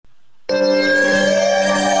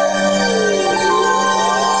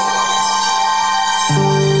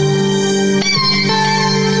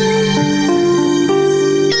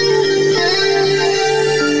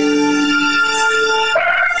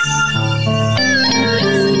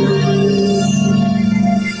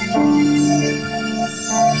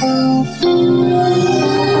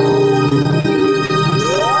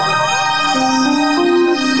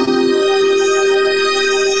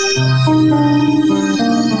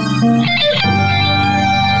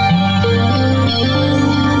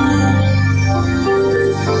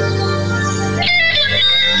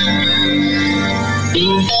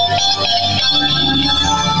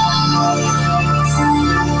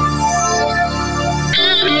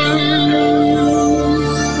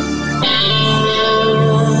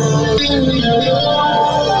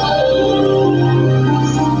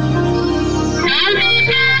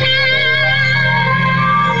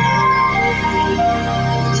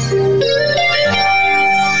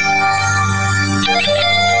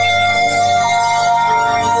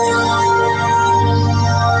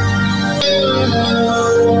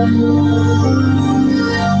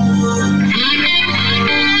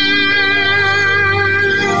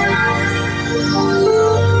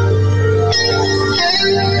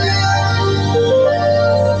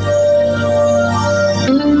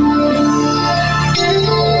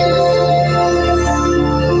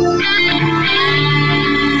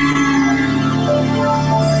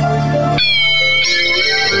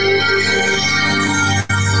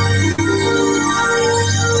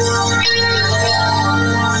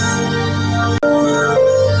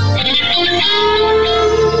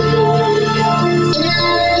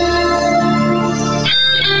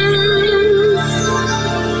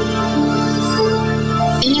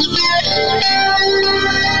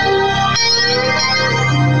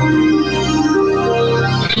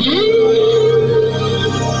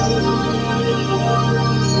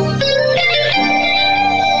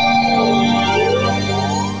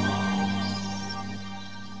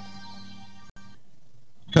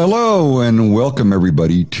Hello and welcome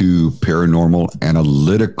everybody to Paranormal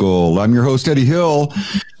Analytical. I'm your host, Eddie Hill,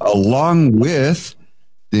 along with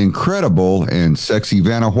the incredible and sexy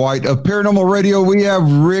Vanna White of Paranormal Radio. We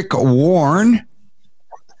have Rick Warren.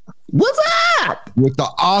 What's up? With the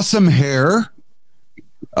awesome hair,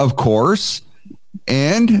 of course.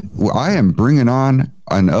 And I am bringing on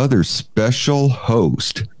another special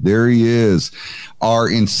host. There he is, our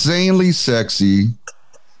insanely sexy,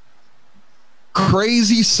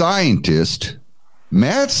 crazy scientist,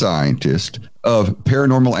 mad scientist of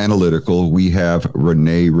Paranormal Analytical. We have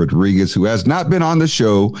Renee Rodriguez, who has not been on the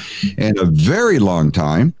show in a very long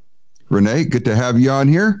time. Renee, good to have you on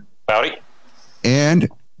here. Howdy. And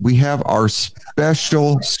we have our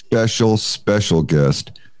special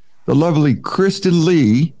guest, the lovely Kristen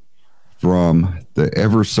Lee from the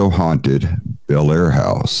ever so haunted Bel Air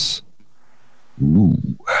House. Ooh.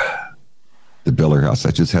 The Bel Air House,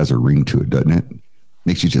 that just has a ring to it, doesn't it?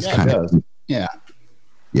 Makes you just kind of... Yeah.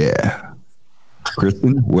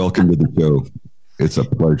 Kristen, welcome to the show. It's a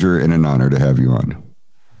pleasure and an honor to have you on.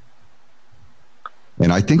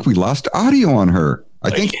 And I think we lost audio on her.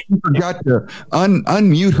 I think she forgot to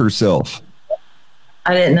unmute herself.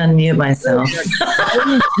 I didn't unmute myself.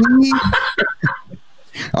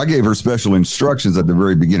 I gave her special instructions at the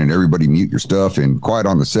very beginning. Everybody mute your stuff and quiet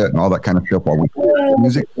on the set and all that kind of stuff while we play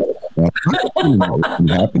music. But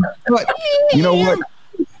you know what?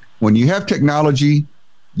 When you have technology,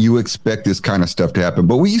 you expect this kind of stuff to happen.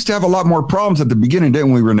 But we used to have a lot more problems at the beginning,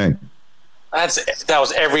 didn't we, Renee? That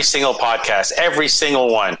was every single podcast, every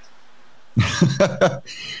single one.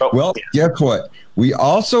 Well, guess what? We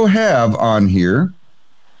also have on here,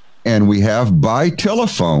 and we have by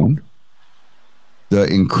telephone, the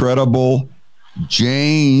incredible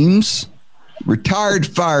James, retired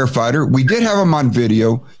firefighter. We did have him on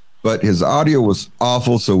video, but his audio was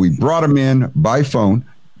awful, so we brought him in by phone.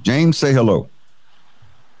 James, say hello.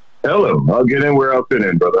 Hello. I'll get in where I'll fit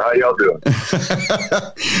in, brother. How y'all doing?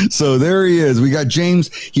 So there he is. We got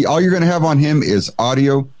James. All you're going to have on him is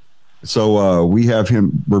audio. So we have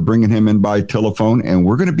him. We're bringing him in by telephone, and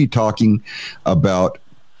we're going to be talking about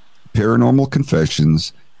Paranormal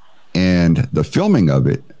Confessions and the filming of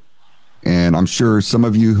it. And I'm sure some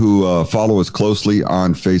of you who follow us closely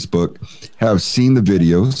on Facebook have seen the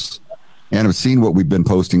videos and have seen what we've been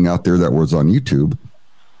posting out there that was on YouTube.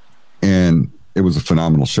 And it was a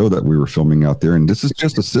phenomenal show that we were filming out there. And this is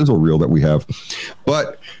just a sizzle reel that we have.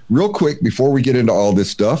 But real quick, before we get into all this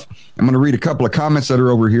stuff, I'm going to read a couple of comments that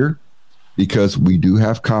are over here because we do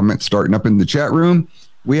have comments starting up in the chat room.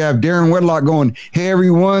 We have Darren Wedlock going, "Hey,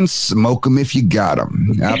 everyone, smoke them if you got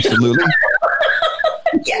them." Absolutely.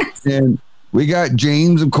 Yes. And we got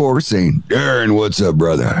James, of course, saying, "Darren, what's up,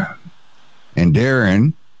 brother?" And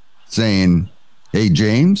Darren saying, "Hey,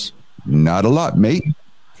 James, not a lot, mate.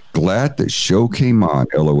 Glad the show came on,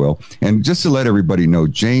 LOL." And just to let everybody know,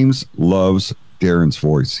 James loves Darren's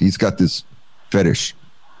voice. He's got this fetish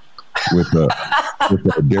with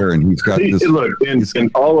Darren. He's got this. Look,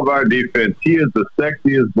 in all of our defense, he is the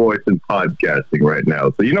sexiest voice in podcasting right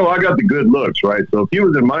now. So, I got the good looks, right? So if he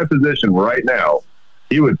was in my position right now,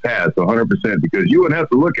 he would pass 100% because you wouldn't have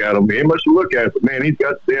to look at him. He ain't much to look at, but man, he's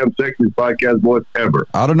got the damn sexiest podcast voice ever.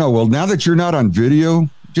 I don't know. Well, now that you're not on video,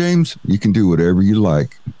 James, you can do whatever you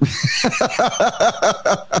like.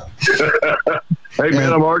 Hey,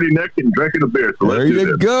 man, I'm already naked and drinking a beer. So there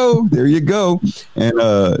you go. There you go.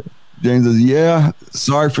 And James says, "Yeah,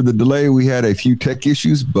 sorry for the delay. We had a few tech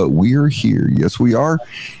issues, but we're here." Yes, we are.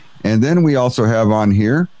 And then we also have on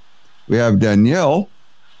here, we have Danielle.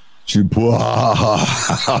 She's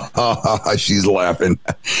laughing.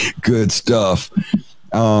 Good stuff.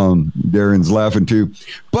 Darren's laughing too.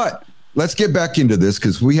 But let's get back into this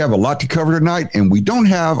because we have a lot to cover tonight, and we don't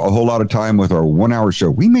have a whole lot of time with our 1 hour show.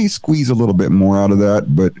 We may squeeze a little bit more out of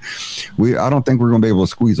that, but I don't think we're going to be able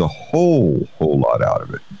to squeeze a whole lot out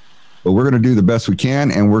of it. But we're going to do the best we can,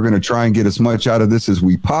 and we're going to try and get as much out of this as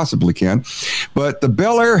we possibly can. But the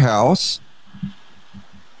Bel Air House,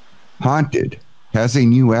 haunted, has a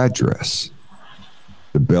new address.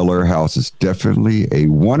 The Bel Air House is definitely a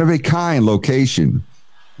one-of-a-kind location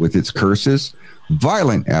with its curses,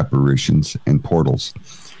 violent apparitions, and portals.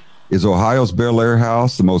 Is Ohio's Bel Air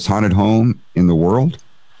House the most haunted home in the world?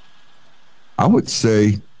 I would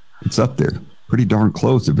say it's up there. Pretty darn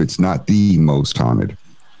close if it's not the most haunted.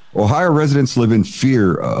 Ohio residents live in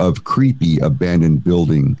fear of creepy abandoned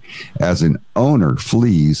building as an owner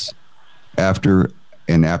flees after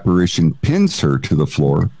an apparition pins her to the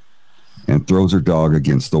floor and throws her dog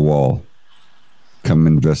against the wall. Come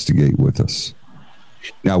investigate with us.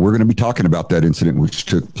 Now, we're going to be talking about that incident which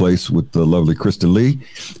took place with the lovely Kristen Lee,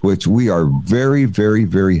 which we are very, very,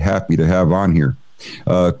 very happy to have on here.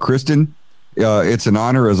 Kristen, it's an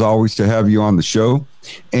honor, as always, to have you on the show.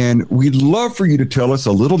 And we'd love for you to tell us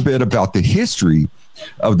a little bit about the history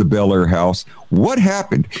of the Bel Air house. What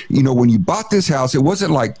happened? You know, when you bought this house, it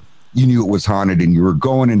wasn't like you knew it was haunted and you were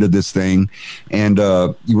going into this thing and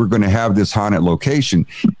you were going to have this haunted location.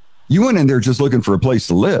 You went in there just looking for a place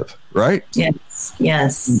to live, right?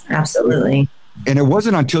 Yes, absolutely. And it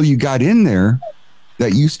wasn't until you got in there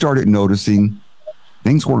that you started noticing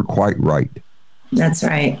things weren't quite right. That's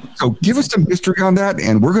right. So give us some history on that,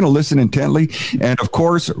 and we're going to listen intently. And of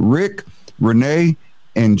course, Rick, Renee,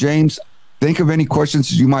 and James, think of any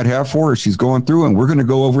questions you might have for her as she's going through, and we're going to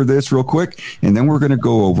go over this real quick, and then we're going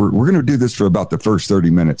to do this for about the first 30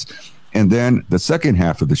 minutes. And then the second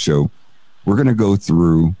half of the show, we're going to go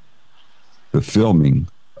through the filming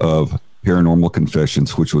of Paranormal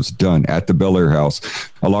Confessions, which was done at the Bel Air house,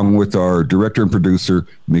 along with our director and producer,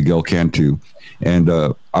 Miguel Cantu. And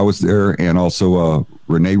I was there, and also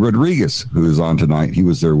Rene Rodriguez, who is on tonight. He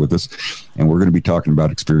was there with us, and we're going to be talking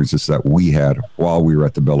about experiences that we had while we were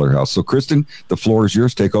at the Bel Air house. So, Kristen, the floor is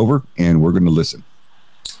yours. Take over, and we're going to listen.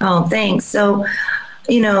 Oh, thanks. So,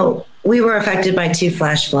 you know, we were affected by 2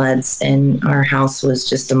 flash floods, and our house was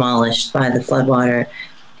just demolished by the floodwater.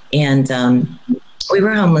 And we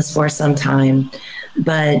were homeless for some time,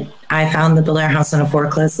 but I found the Bel Air house on a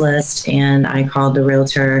foreclosed list, and I called the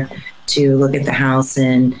realtor to look at the house.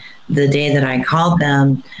 And the day that I called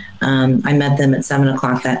them, I met them at 7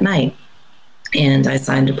 o'clock that night. And I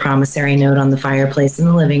signed a promissory note on the fireplace in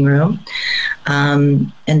the living room.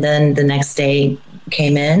 And then the next day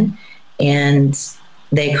came in, and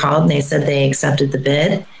they called and they said they accepted the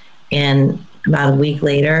bid. And about a week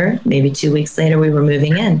later, maybe 2 weeks later, we were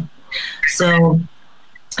moving in. So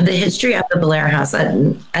the history of the Bel Air house, at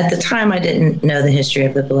the time, I didn't know the history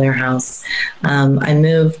of the Bel Air house. I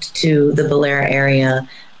moved to the Bel Air area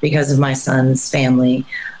because of my son's family.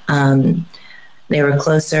 They were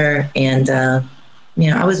closer, and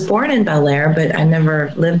I was born in Bel Air, but I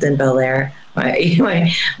never lived in Bel Air.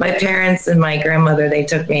 My parents and my grandmother, they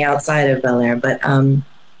took me outside of Bel Air, but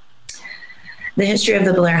the history of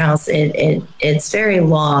the Bel Air house, it's very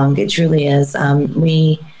long. It truly is.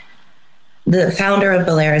 The founder of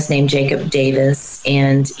Bel Air is named Jacob Davis,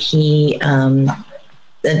 and he, the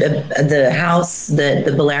house,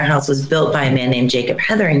 the Bel Air house was built by a man named Jacob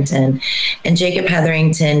Hetherington, and Jacob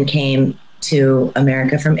Hetherington came to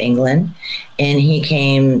America from England, and he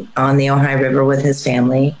came on the Ohio River with his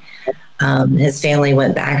family. His family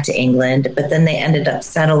went back to England, but then they ended up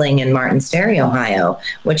settling in Martins Ferry, Ohio,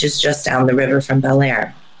 which is just down the river from Bel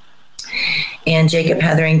Air. And Jacob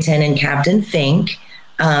Hetherington and Captain Fink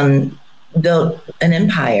built an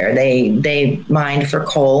empire. They mined for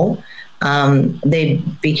coal. They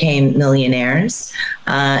became millionaires,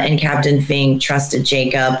 and Captain Fink trusted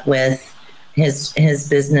Jacob with his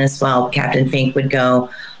business, while Captain Fink would go,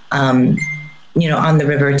 on the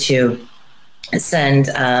river to send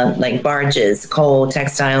like barges, coal,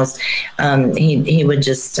 textiles. He would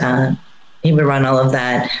just he would run all of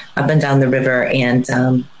that up and down the river, and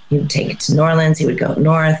he would take it to New Orleans. He would go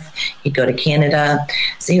north. He'd go to Canada.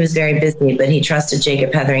 So he was very busy, but he trusted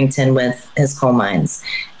Jacob Hetherington with his coal mines.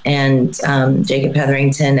 And Jacob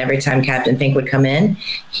Hetherington, every time Captain Fink would come in,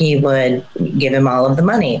 he would give him all of the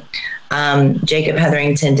money. Jacob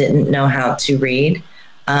Hetherington didn't know how to read.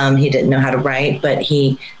 He didn't know how to write, but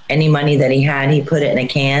any money that he had, he put it in a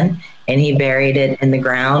can, and he buried it in the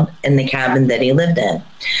ground in the cabin that he lived in.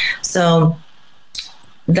 So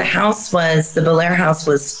the Bel Air house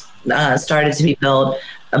was started to be built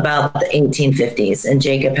about the 1850s, and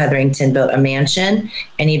Jacob Hetherington built a mansion,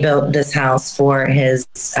 and he built this house for his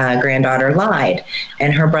granddaughter Lyde,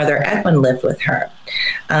 and her brother Edwin lived with her.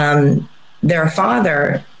 Their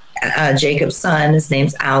father, Jacob's son, his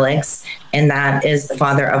name's Alex, and that is the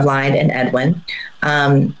father of Lyde and Edwin.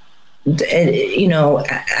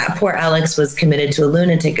 Poor Alex was committed to a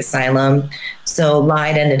lunatic asylum, so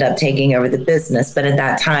Lyde ended up taking over the business. But at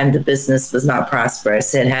that time, the business was not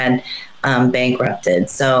prosperous; it had bankrupted.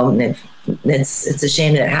 So it's a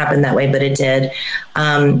shame that it happened that way, but it did.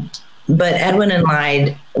 But Edwin and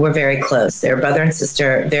Lyde were very close. They were brother and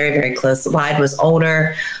sister, very, very close. Lyde was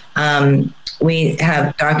older. We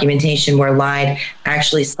have documentation where Lyde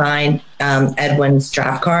actually signed Edwin's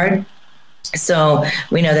draft card. So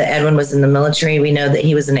we know that Edwin was in the military. We know that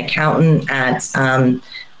he was an accountant at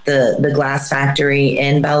the glass factory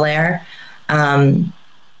in Bel Air.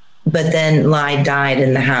 But then Lyde died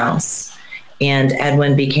in the house, and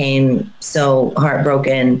Edwin became so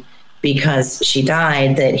heartbroken because she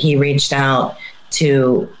died that he reached out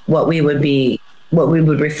to what we would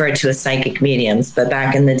refer to as psychic mediums, but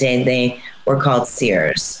back in the day they were called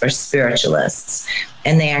seers or spiritualists.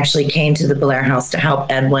 And they actually came to the Blair House to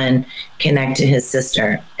help Edwin connect to his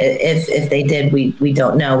sister. If they did, we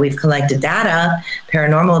don't know. We've collected data,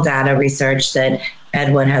 paranormal data research, that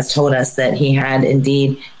Edwin has told us that he had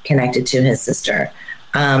indeed connected to his sister.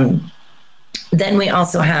 Then we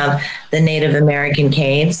also have the Native American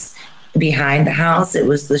caves behind the house. It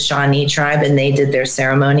was the Shawnee tribe, and they did their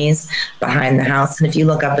ceremonies behind the house. And if you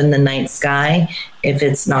look up in the night sky, if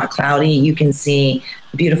it's not cloudy, you can see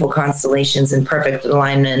beautiful constellations and perfect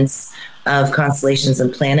alignments of constellations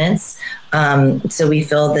and planets. So we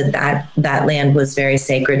feel that land was very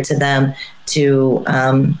sacred to them to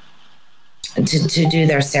do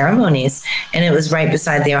their ceremonies. And it was right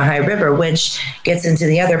beside the Ohio River, which gets into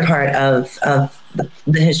the other part of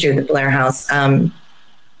the history of the Blair House.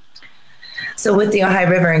 So with the Ohio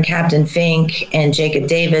River and Captain Fink and Jacob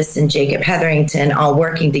Davis and Jacob Hetherington all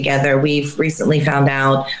working together, we've recently found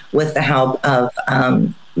out, with the help of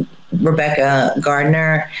Rebecca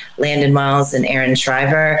Gardner, Landon Miles, and Aaron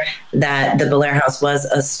Shriver, that the Blair House was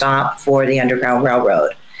a stop for the Underground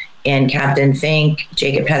Railroad. And Captain Fink,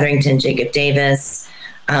 Jacob Hetherington, Jacob Davis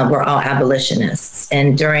were all abolitionists.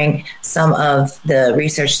 And during some of the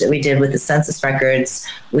research that we did with the census records,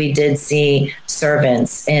 we did see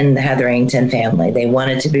servants in the Hetherington family. They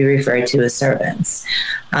wanted to be referred to as servants.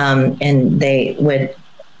 And they would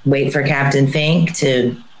wait for Captain Fink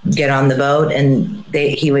to get on the boat, and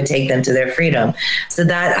he would take them to their freedom. So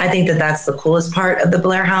I think that's the coolest part of the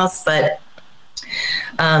Blair House. But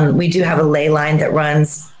we do have a ley line that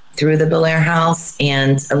runs through the Blair House,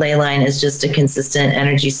 and a ley line is just a consistent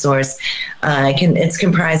energy source. It's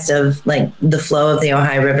comprised of like the flow of the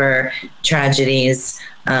Ohio River tragedies,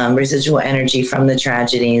 residual energy from the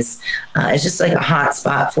tragedies. It's just like a hot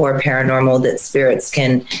spot for paranormal that spirits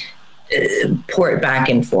can port back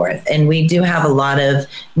and forth. And we do have a lot of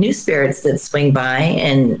new spirits that swing by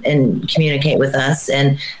and communicate with us,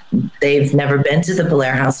 and they've never been to the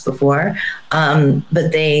Blair House before,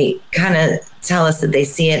 but they kind of tell us that they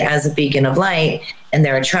see it as a beacon of light, and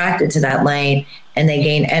they're attracted to that light, and they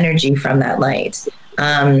gain energy from that light.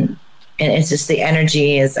 And it's just the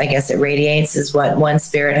energy is, I guess it radiates, is what one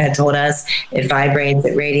spirit had told us. It vibrates,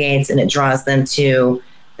 it radiates, and it draws them to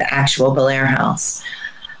the actual Blair House.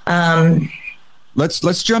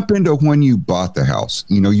 Let's jump into when you bought the house.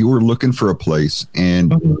 You were looking for a place,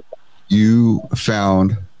 and you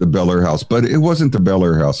found the Bel-Air House, but it wasn't the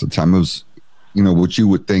Bel-Air House at the time. It was, what you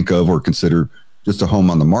would think of or consider just a home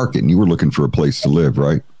on the market, and you were looking for a place to live,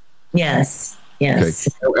 right? Yes. Okay.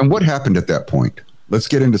 And what happened at that point? Let's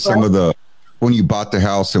get into some of when you bought the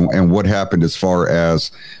house and what happened as far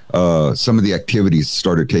as some of the activities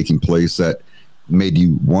started taking place that made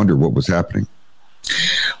you wonder what was happening.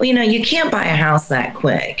 Well, you can't buy a house that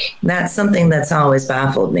quick. That's something that's always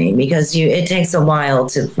baffled me, because it takes a while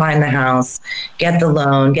to find the house, get the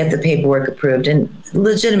loan, get the paperwork approved. And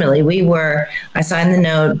legitimately, I signed the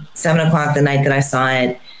note 7:00 the night that I saw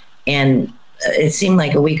it, and it seemed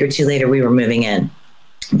like a week or two later we were moving in.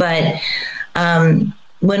 But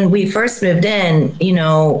when we first moved in,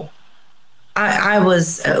 I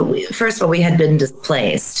was, first of all, we had been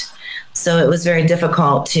displaced. So it was very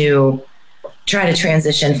difficult to try to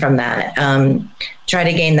transition from that, try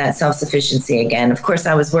to gain that self-sufficiency again. Of course,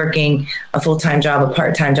 I was working a full-time job, a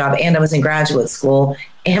part-time job, and I was in graduate school,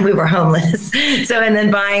 and we were homeless. And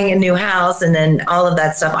then buying a new house and then all of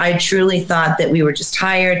that stuff, I truly thought that we were just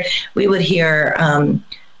tired. We would hear,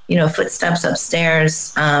 footsteps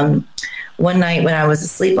upstairs. One night when I was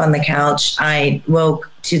asleep on the couch, I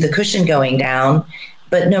woke to the cushion going down,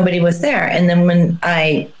 but nobody was there. And then when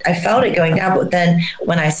I felt it going down, but then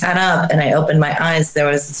when I sat up and I opened my eyes, there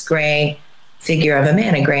was this gray figure of a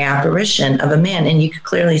man, a gray apparition of a man, and you could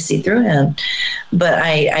clearly see through him. But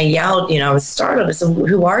I yelled, I was startled. I said,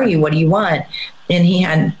 "Who are you? What do you want?" And he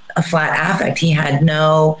had a flat affect. He had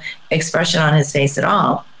no expression on his face at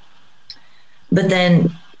all. But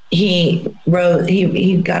then he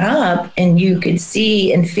got up, and you could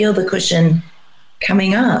see and feel the cushion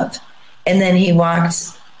coming up. And then he walked,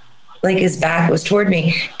 like his back was toward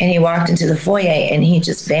me, and he walked into the foyer, and he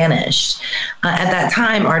just vanished. At that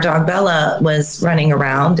time, our dog Bella was running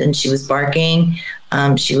around, and she was barking.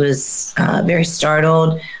 She was very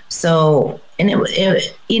startled. So, and it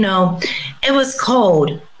was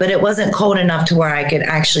cold, but it wasn't cold enough to where I could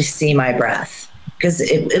actually see my breath, because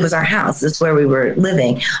it was our house. It's where we were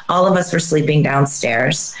living. All of us were sleeping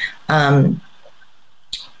downstairs.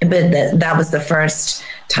 But that was the first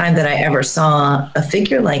time that I ever saw a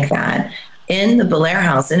figure like that. in the Belair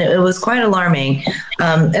house, and it was quite alarming.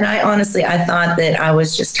 And I thought that I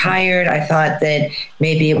was just tired. I thought that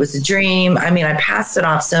maybe it was a dream. I mean, I passed it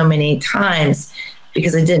off so many times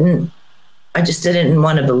because I just didn't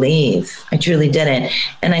want to believe. I truly didn't.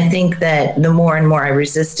 And I think that the more and more I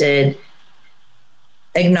resisted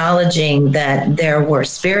acknowledging that there were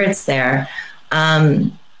spirits there,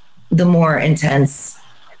 the more intense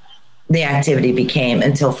the activity became,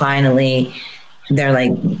 until finally they're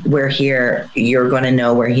like, we're here, you're going to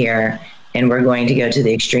know we're here, and we're going to go to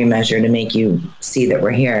the extreme measure to make you see that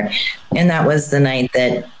we're here. And that was the night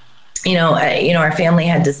that, our family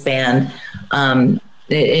had disbanded.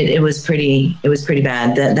 It was pretty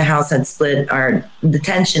bad. The house had split. The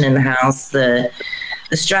tension in the house, the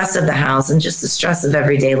stress of the house, and just the stress of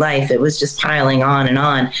everyday life, it was just piling on and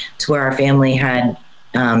on to where our family had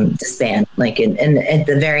disbanded. Like, and at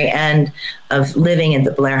the very end of living at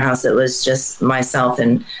the Belair house, it was just myself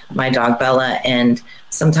and my dog Bella, and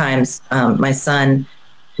sometimes my son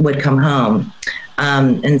would come home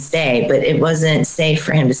and stay, but it wasn't safe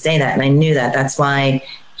for him to stay that, and I knew that. That's why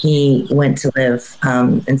he went to live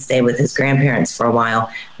and stay with his grandparents for a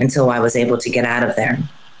while until I was able to get out of there.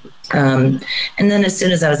 And then as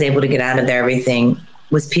soon as I was able to get out of there, everything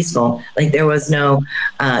was peaceful. Like, there was no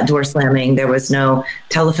door slamming. There was no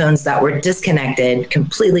telephones that were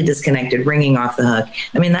completely disconnected, ringing off the hook.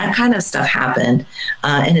 I mean, that kind of stuff happened.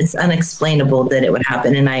 And it's unexplainable that it would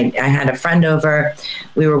happen. And I had a friend over.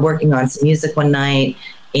 We were working on some music one night,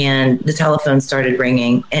 and the telephone started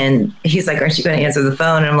ringing. And he's like, aren't you going to answer the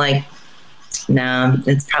phone? And I'm like, no,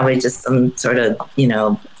 it's probably just some sort of,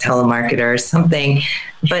 telemarketer or something.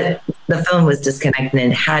 But the phone was disconnected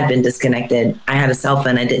and had been disconnected. I had a cell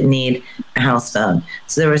phone. I didn't need a house phone.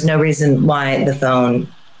 So there was no reason why the phone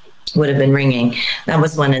would have been ringing. That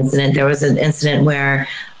was one incident. There was an incident where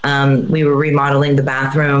we were remodeling the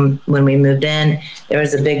bathroom when we moved in. There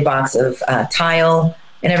was a big box of tile,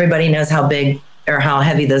 and everybody knows how big or how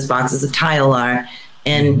heavy those boxes of tile are.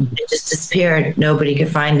 And it just disappeared. Nobody could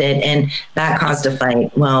find it. And that caused a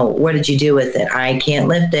fight. Well, what did you do with it? I can't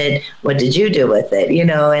lift it. What did you do with it?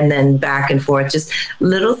 And then back and forth, just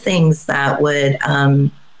little things that would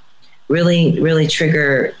really, really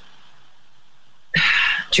trigger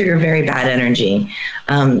very bad energy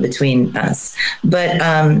between us. But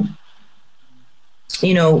when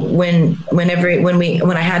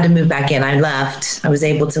I had to move back in, I left. I was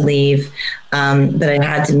able to leave, but I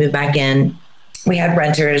had to move back in. We had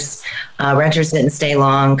renters. Renters didn't stay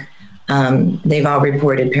long. They've all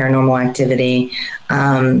reported paranormal activity.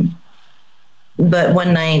 But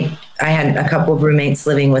one night, I had a couple of roommates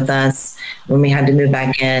living with us when we had to move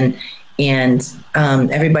back in, and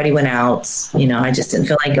everybody went out. I just didn't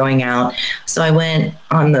feel like going out. So I went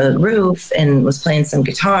on the roof and was playing some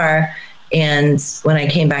guitar. And when I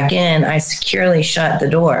came back in, I securely shut the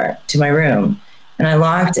door to my room. And I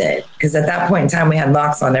locked it, because at that point in time, we had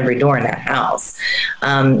locks on every door in that house.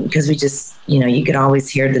 Because we just, you could always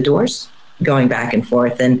hear the doors going back and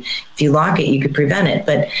forth. And if you lock it, you could prevent it.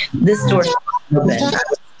 But this door open.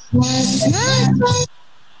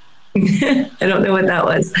 I don't know what that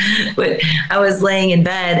was. But I was laying in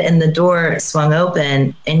bed and the door swung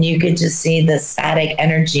open, and you could just see the static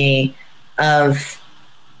energy of,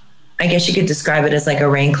 I guess you could describe it as like a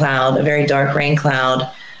rain cloud, a very dark rain cloud.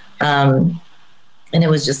 And it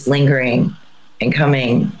was just lingering and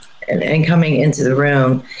coming into the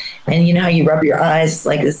room. And you know how you rub your eyes,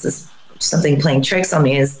 like, this is something playing tricks on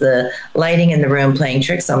me? Is the lighting in the room playing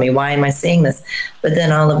tricks on me? Why am I seeing this? But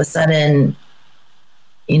then all of a sudden,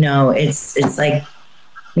 it's like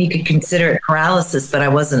you could consider it paralysis, but I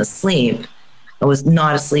wasn't asleep. I was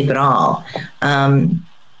not asleep at all. And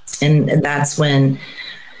that's when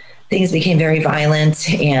things became very violent.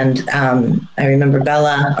 And I remember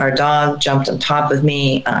Bella, our dog, jumped on top of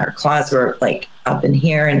me. Her claws were like up in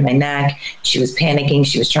here in my neck. She was panicking.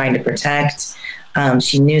 She was trying to protect.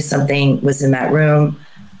 She knew something was in that room.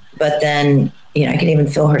 But then, I could even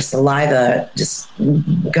feel her saliva just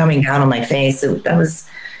coming down on my face. That was,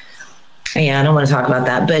 I don't want to talk about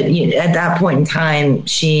that. But at that point in time,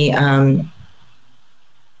 she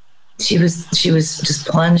was just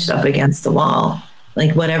plunged up against the wall.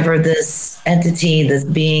 Like, whatever this entity, this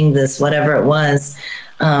being, this whatever it was,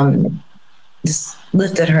 just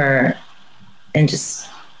lifted her and just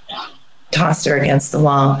tossed her against the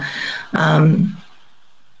wall. And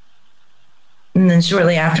then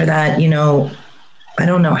shortly after that, I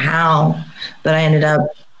don't know how, but I ended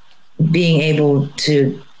up being able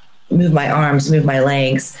to move my arms, move my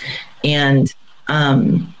legs. And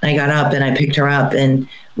I got up and I picked her up and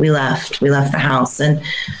we left the house. And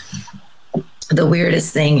the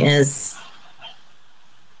weirdest thing is,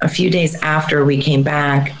 a few days after we came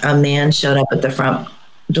back, a man showed up at the front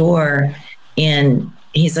door and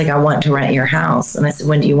he's like, I want to rent your house. And I said,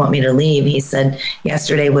 when do you want me to leave? He said,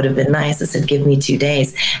 yesterday would have been nice. I said, give me 2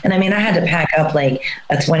 days. And I mean, I had to pack up like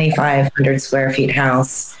a 2,500 square feet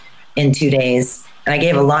house in 2 days. And I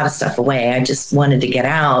gave a lot of stuff away. I just wanted to get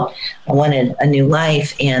out. I wanted a new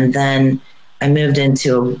life. And then I moved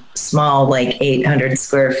into a small, like 800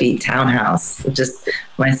 square feet townhouse with just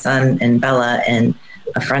my son and Bella and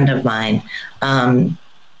a friend of mine.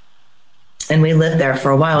 And we lived there for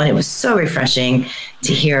a while, and it was so refreshing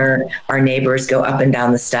to hear our neighbors go up and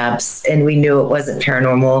down the steps. And we knew it wasn't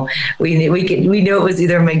paranormal. We knew it was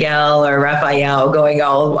either Miguel or Raphael going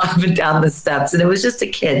all up and down the steps. And it was just the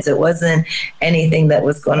kids. It wasn't anything that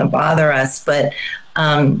was going to bother us. But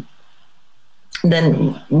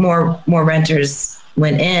then more renters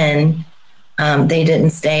went in. They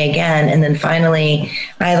didn't stay again. And then finally,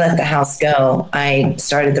 I let the house go. I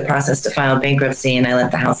started the process to file bankruptcy and I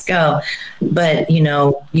let the house go. But,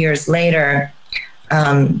 years later,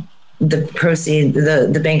 the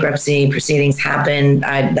bankruptcy proceedings happened.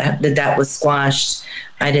 The debt was squashed.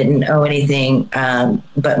 I didn't owe anything.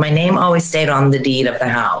 But my name always stayed on the deed of the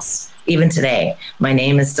house. Even today, my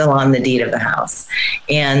name is still on the deed of the house.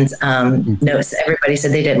 And everybody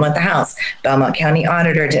said they didn't want the house. Belmont County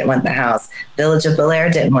Auditor didn't want the house. Village of Bel Air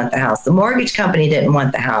didn't want the house. The mortgage company didn't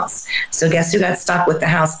want the house. So guess who got stuck with the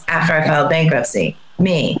house after I filed bankruptcy?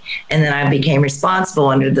 Me. And then I became responsible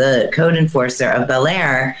under the code enforcer of Bel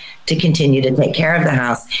Air to continue to take care of the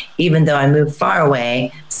house, even though I moved far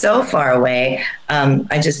away, so far away.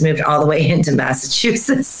 I just moved all the way into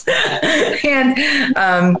Massachusetts.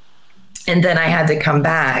 And then I had to come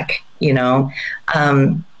back,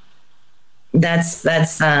 that's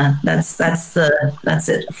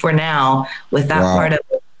it for now with that part of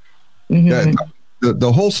it. Mm-hmm. Yeah,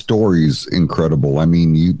 the whole story is incredible. I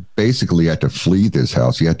mean, you basically had to flee this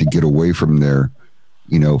house. You had to get away from there,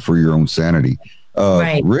 for your own sanity.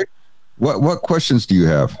 Right. Rick, what questions do you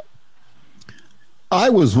have?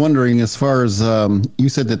 I was wondering, as far as you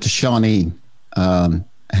said that the Shawnee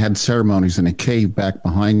had ceremonies in a cave back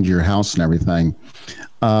behind your house and everything.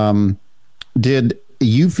 Did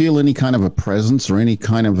you feel any kind of a presence or any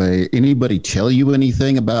kind of anybody tell you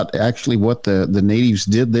anything about actually what the natives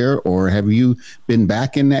did there, or have you been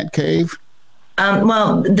back in that cave?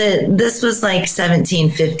 Well, this was like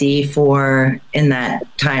 1754 in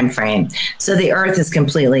that time frame. So the earth has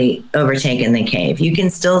completely overtaken the cave. You can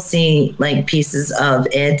still see like pieces of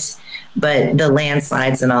it, but the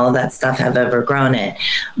landslides and all of that stuff have overgrown it.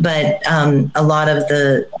 But a lot of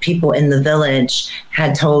the people in the village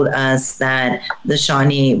had told us that the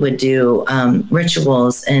Shawnee would do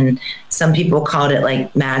rituals, and some people called it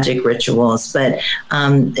like magic rituals. But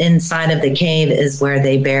inside of the cave is where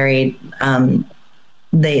they buried,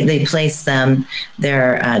 they placed them,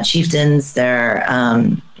 their chieftains, their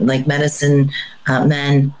like medicine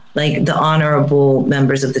men, like the honorable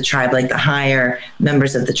members of the tribe, like the higher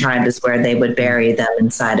members of the tribe is where they would bury them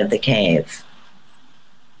inside of the cave.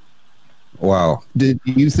 Wow. Did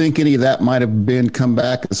you think any of that might have been come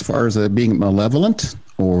back as far as being malevolent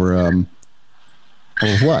or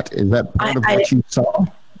what? Is that part of what you saw?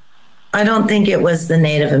 I don't think it was the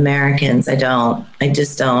Native Americans. I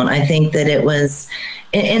just don't. I think that it was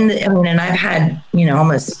and I've had,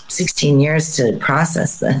 almost 16 years to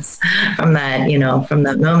process this from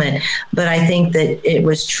that moment. But I think that it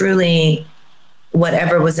was truly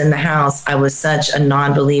whatever was in the house. I was such a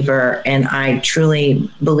non-believer, and I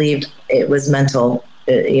truly believed it was mental.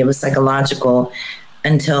 It was psychological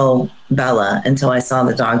until I saw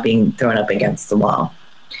the dog being thrown up against the wall.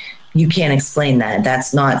 You can't explain that.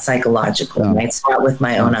 That's not psychological. No. I saw it with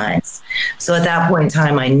my own eyes. So at that point in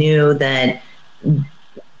time, I knew that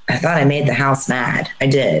I thought I made the house mad. I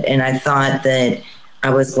did. And I thought that I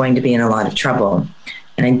was going to be in a lot of trouble,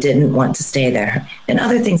 and I didn't want to stay there. And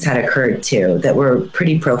other things had occurred too that were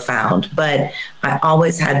pretty profound, but I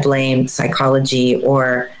always had blamed psychology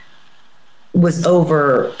or was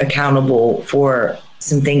over accountable for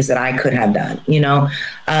some things that I could have done,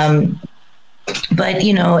 but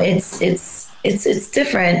it's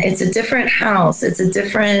different. It's a different house. It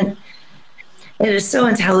is so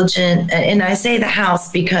intelligent. And I say the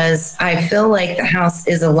house because I feel like the house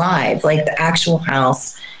is alive, like the actual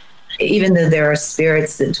house, even though there are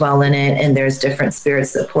spirits that dwell in it and there's different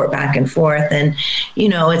spirits that port back and forth. And,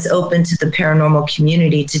 it's open to the paranormal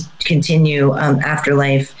community to continue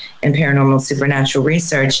afterlife and paranormal supernatural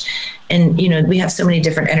research. And, we have so many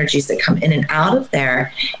different energies that come in and out of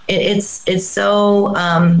there. It's so,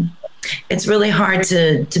 it's really hard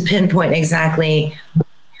to pinpoint exactly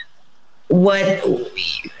what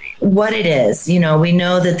what it is. You know, we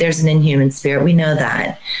know that there's an inhuman spirit. We know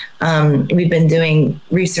that. We've been doing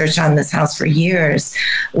research on this house for years.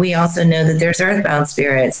 We also know that there's earthbound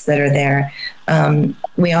spirits that are there.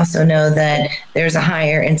 We also know that there's a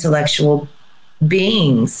higher intellectual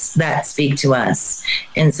beings that speak to us,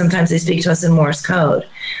 and sometimes they speak to us in Morse code.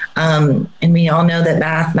 And we all know that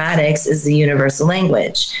mathematics is the universal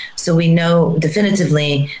language. So we know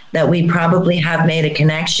definitively that we probably have made a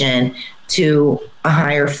connection to a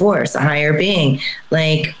higher force, a higher being,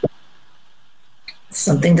 like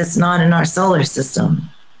something that's not in our solar system.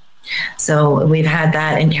 So we've had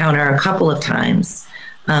that encounter a couple of times.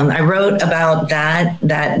 I wrote about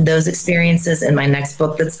those experiences in my next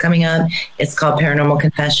book that's coming up. It's called Paranormal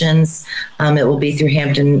Confessions. It will be through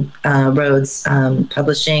Hampton Roads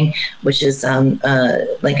Publishing, which is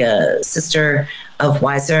like a sister of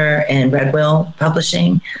Weiser and Redwill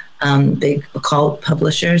Publishing, big occult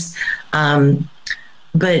publishers.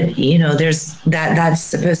 But you know, there's that's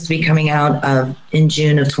supposed to be coming out in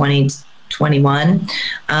June of 2021.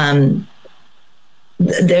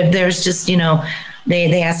 There's just, you know,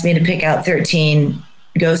 they asked me to pick out 13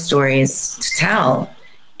 ghost stories to tell,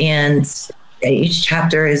 and each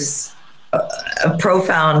chapter is a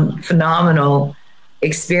profound, phenomenal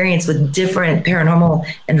experience with different paranormal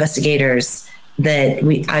investigators that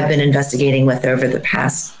I've been investigating with over the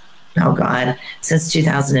past, since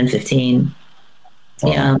 2015.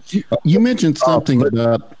 Yeah. You mentioned something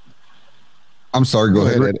about. I'm sorry. Go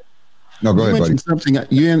ahead. No, go ahead, buddy.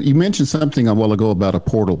 You mentioned something a while ago about a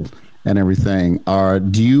portal and everything.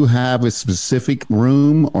 Do you have a specific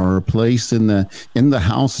room or a place in the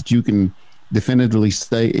house that you can definitively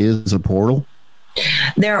say is a portal?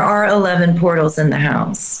 There are 11 portals in the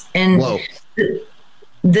house, and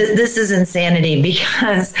this is insanity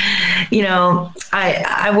because, you know,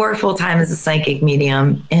 I work full time as a psychic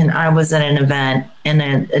medium, and I was at an event, and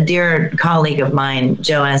a dear colleague of mine,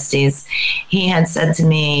 Joe Estes, he had said to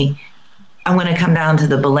me, "I'm going to come down to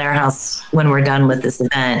the Belair house when we're done with this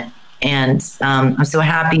event. And I'm so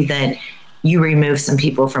happy that you removed some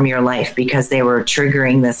people from your life because they were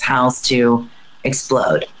triggering this house to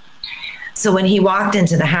explode." So when he walked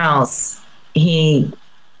into the house, he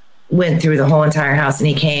went through the whole entire house, and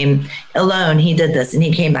he came alone. He did this, and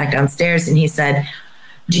he came back downstairs, and he said,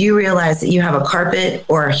 "Do you realize that you have a carpet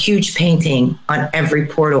or a huge painting on every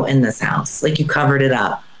portal in this house? Like, you covered it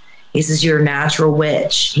up." He says, "You're a natural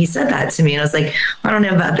witch." He said that to me, and I was like, "I don't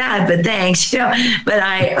know about that, but thanks." You know, but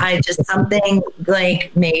I just, something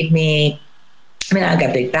like made me, I mean, I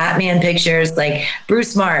got big Batman pictures, like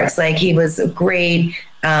Bruce Marks, like he was a great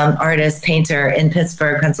artist, painter in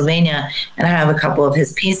Pittsburgh, Pennsylvania. And I have a couple of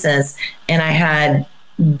his pieces, and I had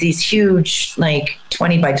these huge, like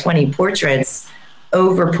 20 by 20 portraits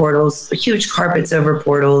over portals, huge carpets over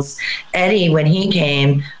portals. Eddie, when he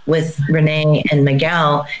came with Renee and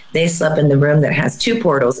Miguel, they slept in the room that has 2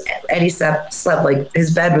 portals. Eddie slept like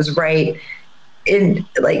his bed was right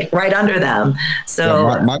under them. So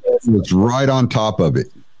yeah, my bed was right on top of it.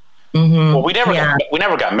 Mm-hmm. Well, we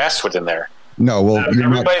never got messed with in there. No, well,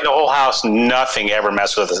 everybody in the whole house, nothing ever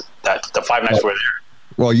messed with us. The 5 nights we were there.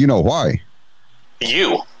 Well, you know why?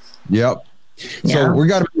 You. Yep. Yeah. So we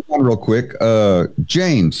got to move on real quick.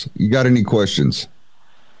 James, you got any questions?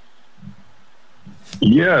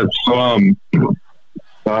 Yes. Just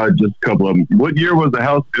a couple of them. What year was the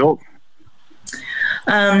house built?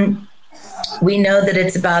 We know that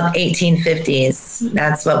it's about 1850s.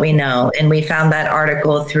 That's what we know. And we found that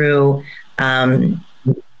article through,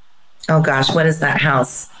 what is that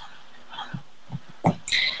house?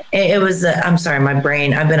 It was, I'm sorry, my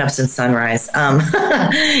brain, I've been up since sunrise.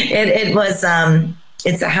 It was,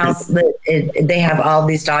 it's a house that they have all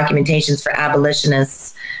these documentations for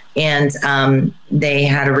abolitionists. And they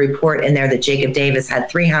had a report in there that Jacob Davis had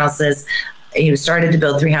 3 houses. He started to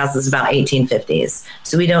build 3 houses about 1850s.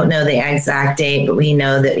 So we don't know the exact date, but we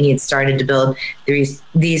know that he had started to build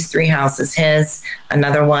these 3 houses, his,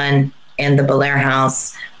 another one, and the Belair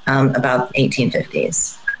house, about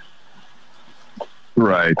 1850s.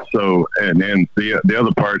 Right. So, and then the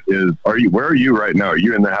other part is, where are you right now? Are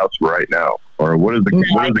you in the house right now? Or what is the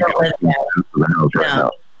house right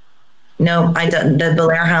now? No, I don't. The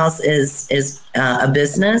Belair house is a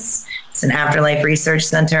business. It's an afterlife research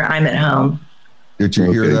center. I'm at home. Did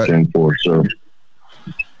you hear that? 10-4, so.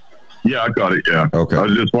 Yeah, I got it. Yeah. Okay. I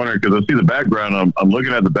was just wondering because I see the background. I'm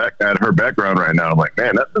looking at her background right now. I'm like,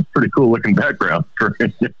 man, that's a pretty cool looking background.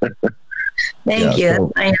 Thank you.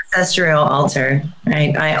 That's my ancestral altar.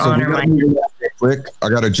 I honor my. Quick, I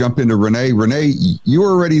got to jump into Renee. Renee, you were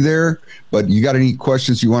already there, but you got any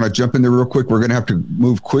questions you want to jump in there real quick? We're going to have to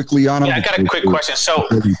move quickly on them. Yeah, I got a quick question. So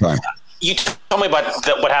you told me about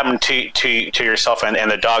what happened to yourself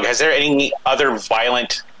and the dog. Has there anything else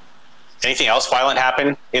violent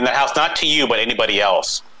happen in the house? Not to you, but anybody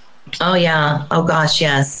else? Oh yeah. Oh gosh,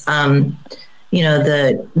 yes. You know,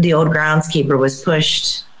 the old groundskeeper was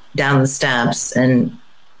pushed down the steps and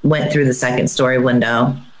went through the second story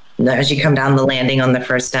window. As you come down the landing on the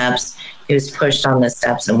first steps, he was pushed on the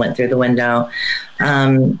steps and went through the window.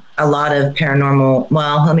 A lot of paranormal.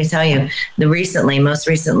 Well, let me tell you, most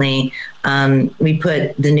recently, we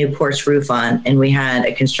put the new porch roof on, and we had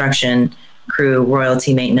a construction crew,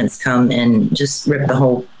 royalty maintenance, come and just rip the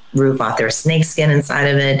whole roof off. There was snake skin inside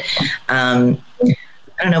of it. I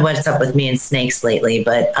don't know what's up with me and snakes lately,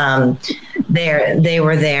 but they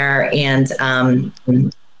were there, and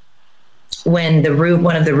when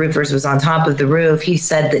one of the roofers was on top of the roof, he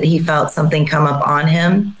said that he felt something come up on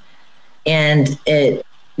him, and it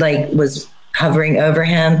was hovering over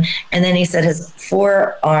him. And then he said his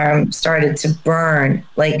forearm started to burn,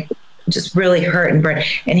 just really hurt and burn.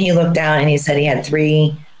 And he looked down and he said he had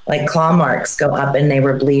 3 claw marks go up and they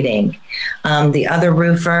were bleeding. The other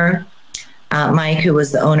roofer, Mike, who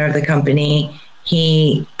was the owner of the company,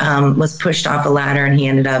 he was pushed off a ladder and he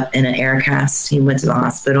ended up in an air cast. He went to the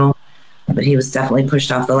hospital, but he was definitely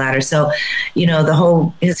pushed off the ladder. So, you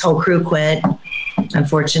know, his whole crew quit,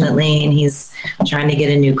 unfortunately, and he's trying to get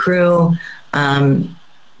a new crew.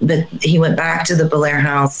 But he went back to the Belair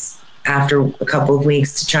house after a couple of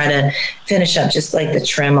weeks to try to finish up just the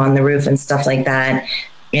trim on the roof and stuff like that.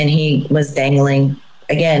 And he was dangling.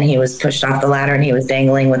 Again, he was pushed off the ladder and he was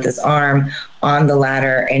dangling with his arm on the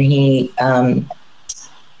ladder, and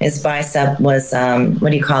his bicep was,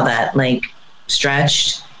 what do you call that?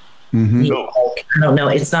 Stretched. Mm-hmm. I don't know.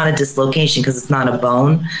 It's not a dislocation because it's not a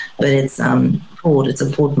bone, but it's pulled. It's a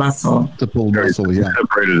pulled muscle. It's a pulled muscle, yeah.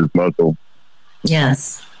 Separated his muscle.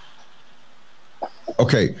 Yes.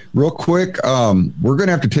 Okay, real quick. We're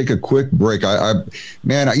gonna have to take a quick break.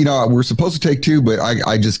 We're supposed to take 2, but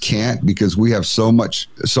I just can't because we have so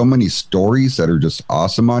many stories that are just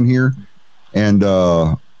awesome on here, and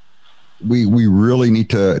we really need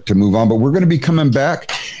to move on. But we're going to be coming back,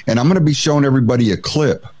 and I'm going to be showing everybody a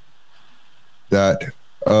clip that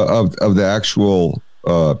of the actual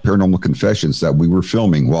Paranormal Confessions that we were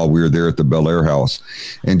filming while we were there at the Belair house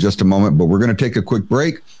in just a moment. But we're going to take a quick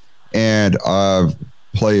break and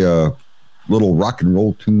play a little rock and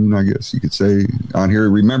roll tune, I guess you could say, on here.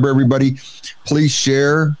 Remember, everybody, please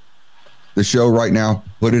share the show right now.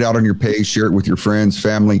 Put it out on your page. Share it with your friends,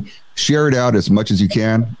 family. Share it out as much as you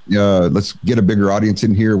can. Let's get a bigger audience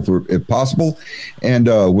in here if possible, and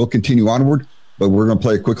we'll continue onward. But we're going to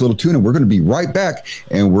play a quick little tune, and we're going to be right back,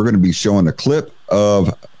 and we're going to be showing a clip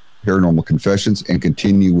of Paranormal Confessions and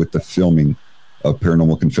continue with the filming of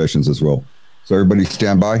Paranormal Confessions as well. So everybody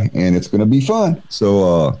stand by, and it's going to be fun.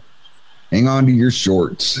 So hang on to your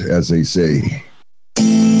shorts, as they say.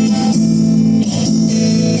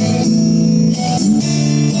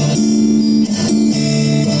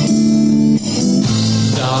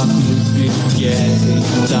 Darkness is getting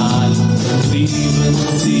dark, don't even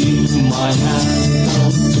see my hand.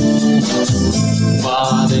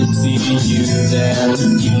 But I see you there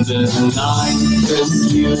in the night,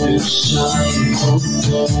 cause you do shine.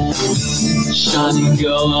 Shining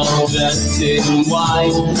girl on that thin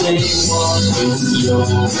white thing, what is your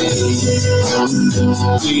name?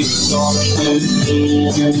 We talk to you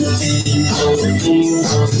in the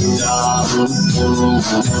dark.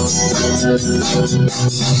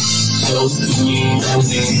 So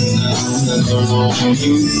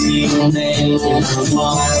you see your name and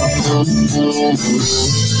smile.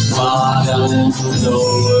 But I'm so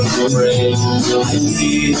afraid I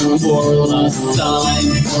see the world last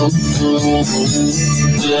time.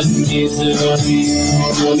 The misery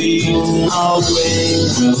leads our way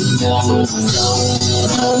will never stop.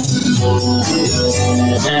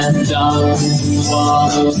 And darkness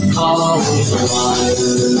was our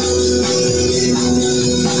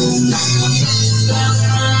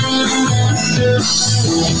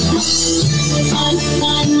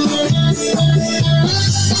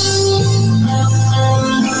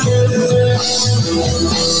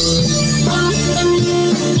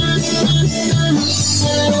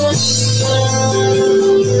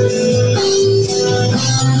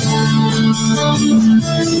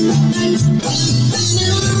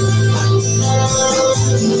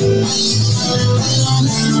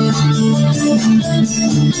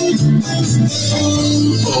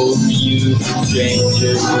Oh, you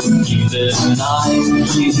stranger, Even I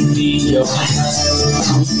give me your hand.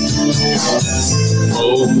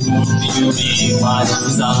 Oh, would you be my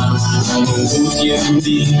son? Would you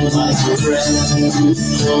be my friend?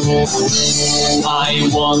 I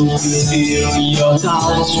want to feel your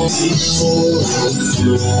touch before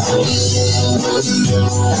you go.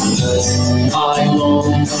 I long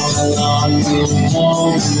nothing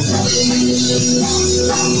more.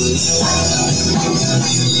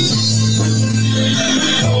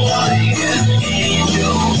 Like an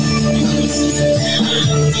angel.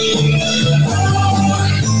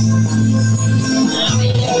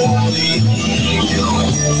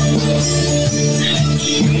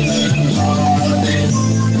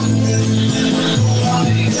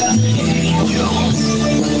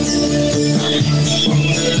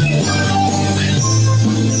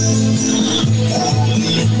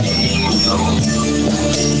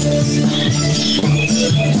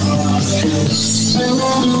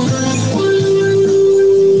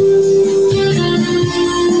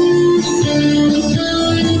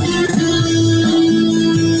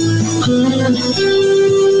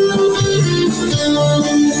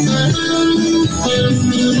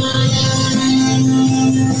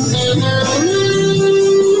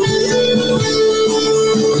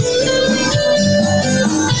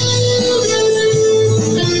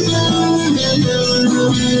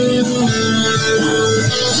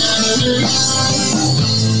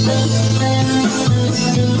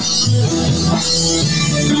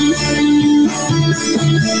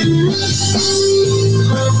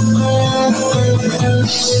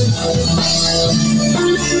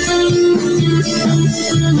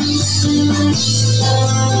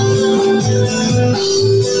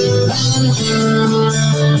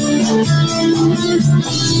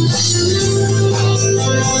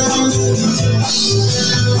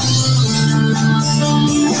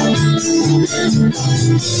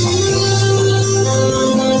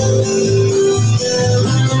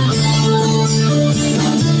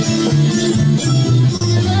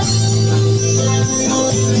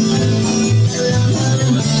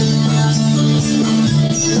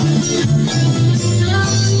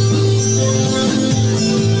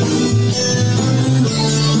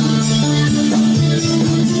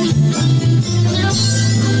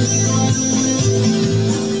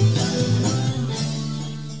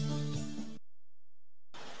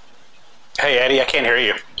 Hey, Eddie, I can't hear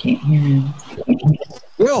you. Can't hear him.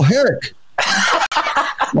 Well, heck,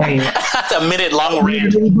 There you go. That's a minute-long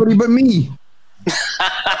rant. anybody but me.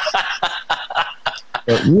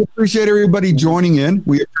 We appreciate everybody joining in.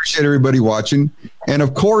 We appreciate everybody watching. And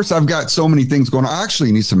of course, I've got so many things going on. I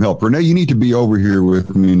actually need some help. Renee, you need to be over here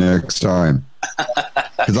with me next time.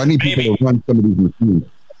 Because I need people to run some of these machines.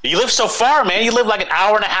 You live so far, man. You live like an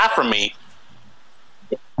hour and a half from me.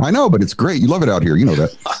 I know, but it's great. You love it out here. You know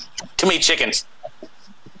that. Too many chickens.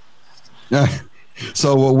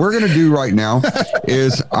 So what we're going to do right now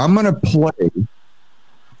is I'm going to play.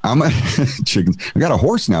 Chickens. I got a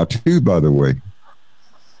horse now too, by the way.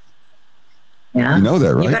 Yeah. You know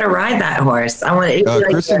that, right? You better ride that horse. I want to. Like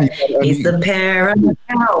Kristen, he's the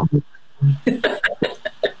cow.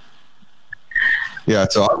 Yeah,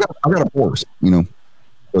 so I've got a horse, you know.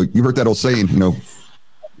 So you heard that old saying, you know,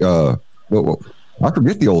 well, I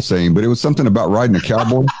forget the old saying, but it was something about riding a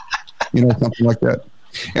cowboy, you know, something like that.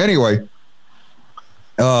 Anyway,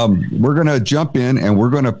 we're going to jump in and we're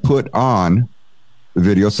going to put on the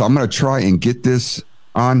video. So I'm going to try and get this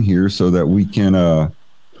on here so that we can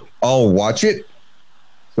all watch it.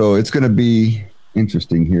 So it's going to be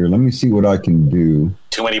interesting here. Let me see what I can do.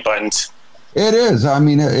 Too many buttons. It is. I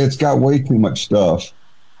mean, it's got way too much stuff.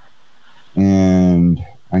 And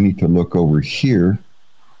I need to look over here.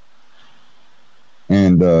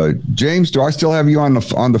 And James, do I still have you on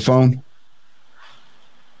the phone?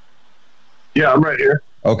 Yeah, I'm right here.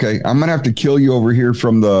 Okay, I'm gonna have to kill you over here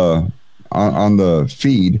from the on the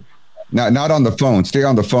feed. Not on the phone. Stay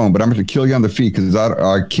on the phone, but I'm going to kill you on the feed because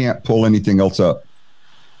I can't pull anything else up.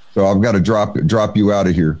 So I've got to drop you out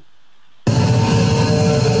of here.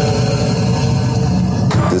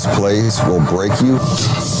 This place will break you.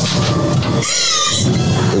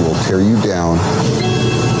 It will tear you down.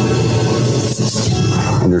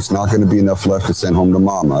 And there's not going to be enough left to send home to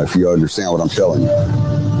mama, if you understand what I'm telling you.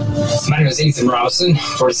 My name is Ethan Robinson,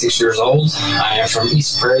 46 years old. I am from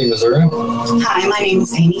East Prairie, Missouri. Hi, my name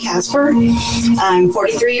is Amy Casper. I'm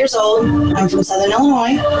 43 years old. I'm from Southern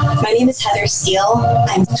Illinois. My name is Heather Steele.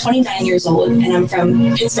 I'm 29 years old, and I'm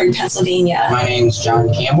from Pittsburgh, Pennsylvania. My name is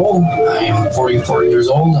John Campbell. I am 44 years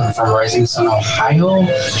old. I'm from Rising Sun, Ohio.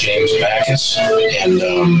 James Backus, and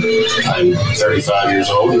I'm 35 years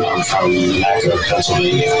old, and I'm from Nacogdoches,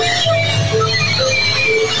 Pennsylvania.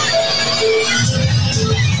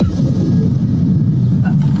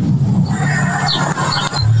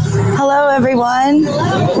 Hello, everyone.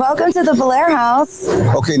 Welcome to the Belair House.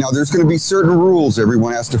 Okay, now there's going to be certain rules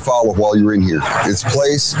everyone has to follow while you're in here. This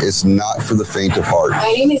place is not for the faint of heart.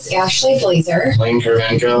 My name is Ashley Blazer. Lane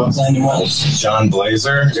Kervenko. Landon Wells. John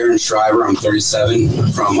Blazer. Darren Shriver. I'm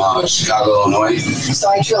 37 from Chicago, Illinois. So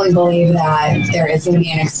I truly believe that there is going to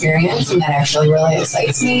be an experience, and that actually really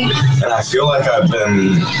excites me. And I feel like I've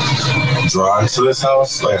been drawn to this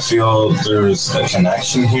house. I feel there's a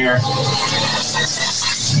connection here.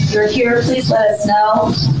 If you're here, please let us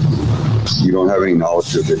know. You don't have any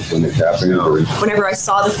knowledge of it when it's happening? Or... Whenever I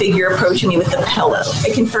saw the figure approaching me with the pillow,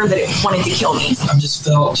 I confirmed that it wanted to kill me. I just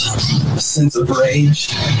felt a sense of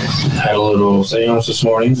rage. Had a little seance this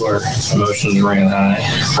morning where emotions ran high.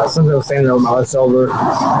 Something was saying that my over.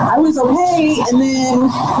 I was okay, and then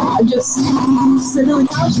I just sitting on the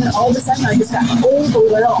couch, and then all of a sudden I just got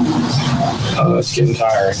overwhelmed. It's getting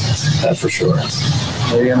tiring, that's for sure.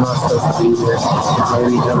 Maybe I'm not supposed to be here.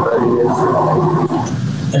 Maybe somebody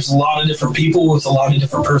is. There's a lot of different people with a lot of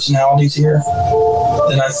different personalities here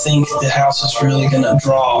that I think the house is really going to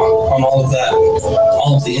draw on all of that,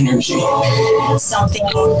 all of the energy. Something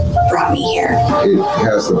brought me here. It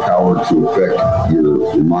has the power to affect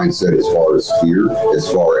your mindset as far as fear, as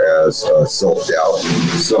far as self-doubt,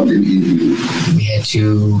 something in you. We had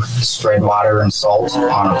to spread water and salt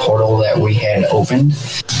on a portal that we had opened.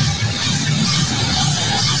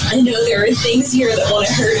 I know there are things here that want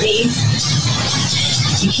to hurt me.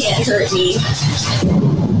 You can't hurt me.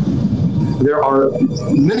 There are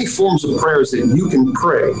many forms of prayers that you can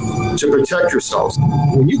pray to protect yourselves.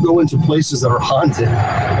 When you go into places that are haunted,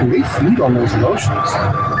 they feed on those emotions.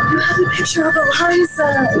 You have a picture of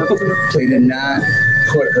Eliza. They did not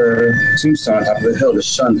put her tombstone on top of the hill to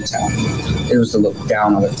shun the town. It was to look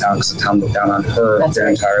down on the town because the town looked down on her their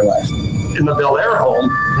entire life. In the Belair home,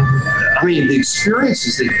 I mean, the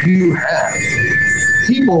experiences that you have,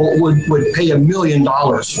 people would pay $1 million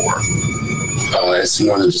for. It's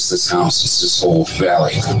more than just this house, it's this whole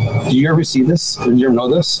valley. Do you ever see this? Did you ever know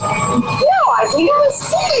this? No, I've never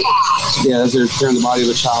seen that. Yeah, they're tearing the body of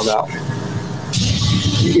a child out.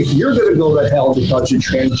 If you're going to go to hell because you're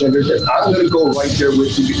transgender, then I'm going to go right there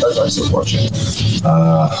with you because I support you.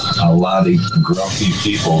 A lot of grumpy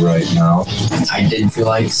people right now. I did feel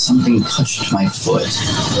like something touched my foot.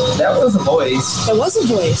 That was a voice. There was a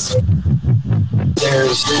voice.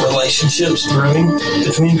 There's relationships brewing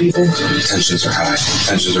between people. Tensions are high.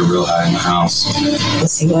 Tensions are real high in the house.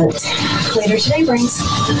 Let's see what later today brings.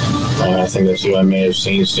 I think that's who I may have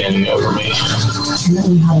seen standing over me. And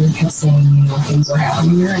then Heather kept saying, things were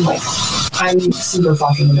happening here, and I'm super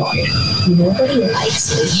fucking annoyed. Nobody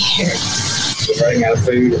likes me here. We're running out of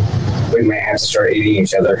food. We may have to start eating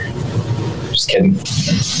each other. Just kidding.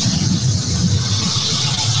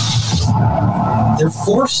 They're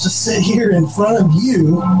forced to sit here in front of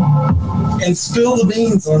you and spill the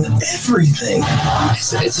beans on everything.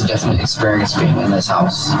 It's a definite experience being in this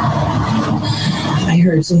house. I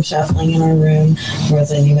heard some shuffling in our room.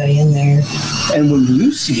 Was anybody in there? And when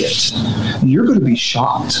you see it, you're going to be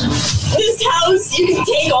shocked. This house, you can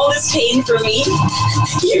take all this pain from me.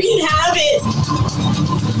 You can have it.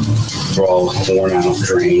 We're all worn out,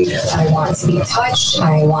 drained. I want to be touched.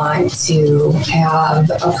 I want to have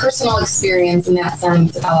a personal experience in that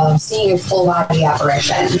sense of seeing a full body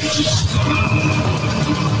apparition.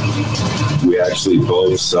 We actually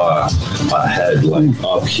both saw a head like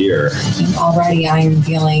up here. Already I am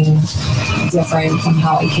feeling different from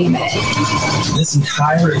how I came in. This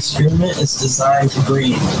entire experiment is designed to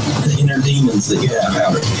bring the inner demons that you have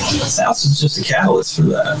out of you. This house is just a catalyst for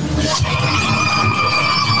that.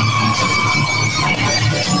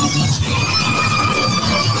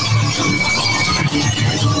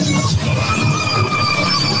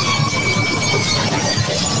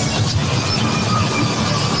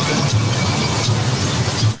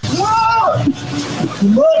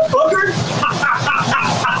 Motherfucker!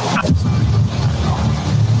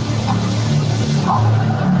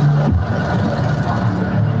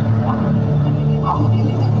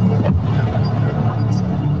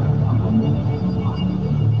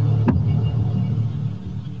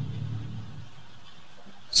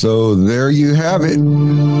 So there you have it.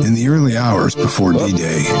 In the early hours before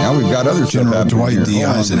D-Day, now we've got other General Dwight D.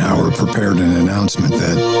 Eisenhower prepared an announcement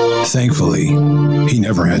that, thankfully, he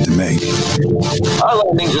never had to make. Our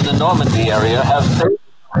landings in the Normandy area have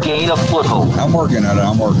gained a foothold. I'm working on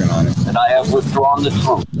it. And I have withdrawn the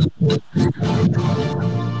troops.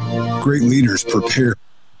 Great leaders prepare.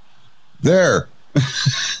 There.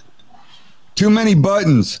 Too many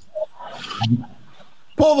buttons.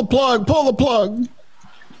 Pull the plug.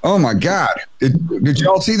 Oh my God. Did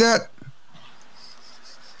y'all see that?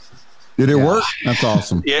 Did it work? That's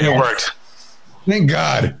awesome. Yeah, it worked. Thank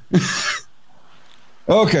God.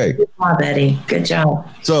 Okay. Good job, Eddie. Good job.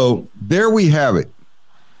 So there we have it.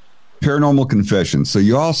 Paranormal Confessions. So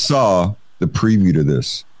you all saw the preview to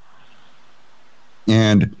this.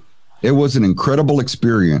 And it was an incredible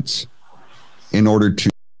experience in order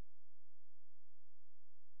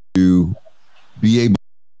to be able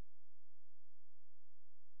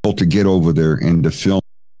to get over there and to film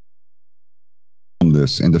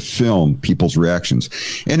this and to film people's reactions.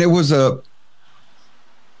 And it was an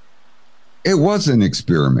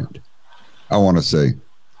experiment, I want to say.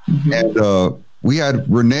 Mm-hmm. And we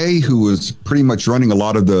had Renee, who was pretty much running a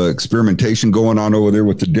lot of the experimentation going on over there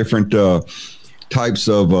with the different types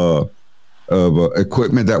of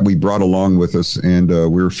equipment that we brought along with us. And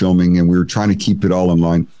we were filming and we were trying to keep it all in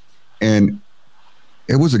line. And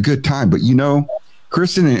it was a good time. But, you know,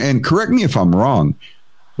 Kristen, and correct me if I'm wrong,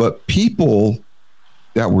 but people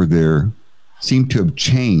that were there seem to have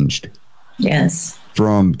changed. Yes.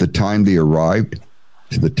 From the time they arrived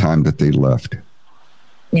to the time that they left.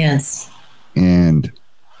 Yes. And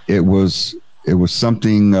it was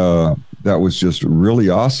something that was just really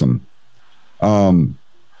awesome. I'm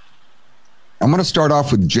going to start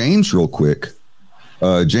off with James real quick.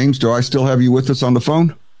 James, do I still have you with us on the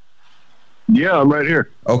phone? Yeah, I'm right here.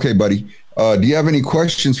 Okay, buddy. Do you have any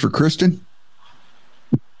questions for Kristen?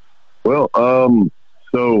 Well,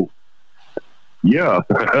 so yeah,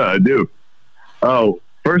 I do. Oh,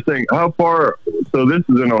 first thing, how far? So this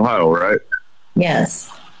is in Ohio, right?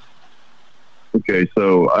 Yes. Okay,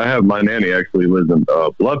 so I have my nanny actually lives in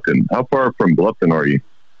Bluffton. How far from Bluffton are you?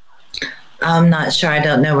 I'm not sure. I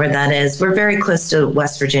don't know where that is. We're very close to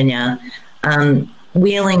West Virginia.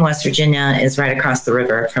 Wheeling, West Virginia is right across the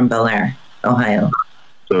river from Bel Air, Ohio.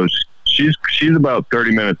 So she's about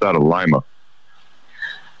 30 minutes out of Lima.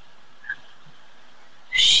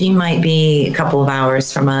 She might be a couple of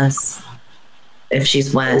hours from us if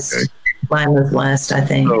she's west. Okay. Lima's west, I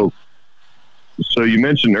think. So you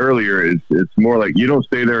mentioned earlier it's more like you don't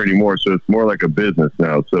stay there anymore, so it's more like a business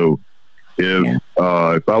now. So if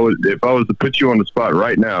I was to put you on the spot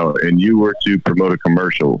right now and you were to promote a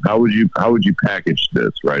commercial, how would you package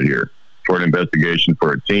this right here for an investigation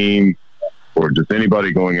for a team or just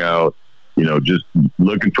anybody going out, you know, just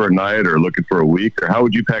looking for a night or looking for a week, or how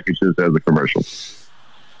would you package this as a commercial?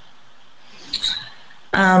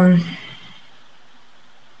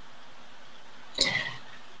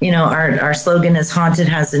 You know, our slogan is "Haunted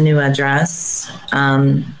has a new address."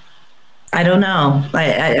 I don't know.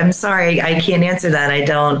 I'm sorry, I can't answer that.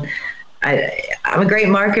 I'm a great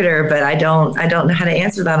marketer, but I don't know how to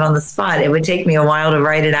answer that on the spot. It would take me a while to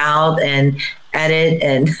write it out and edit,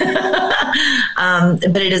 and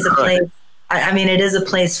but it is a place. I mean, it is a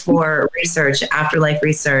place for research, afterlife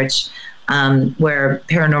research, where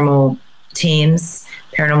paranormal teams,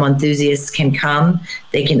 paranormal enthusiasts can come.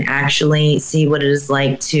 They can actually see what it is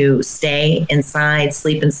like to stay inside,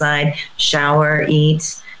 sleep inside, shower,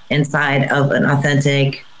 eat inside of an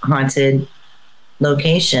authentic haunted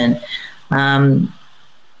location. Right.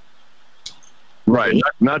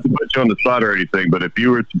 Not to put you on the spot or anything, but if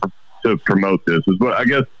you were to promote this, is what I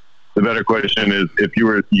guess the better question is, if you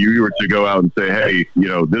were to go out and say, hey, you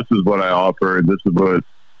know, this is what I offer, this is what,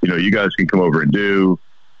 you know, you guys can come over and do.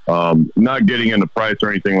 Not getting into price or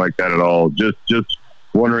anything like that at all. Just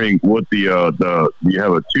wondering what do you have a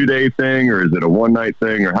 2-day thing, or is it a 1-night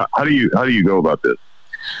thing, or how do you go about this?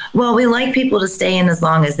 Well, we like people to stay in as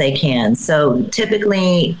long as they can. So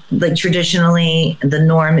typically, like traditionally, the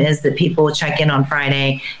norm is that people check in on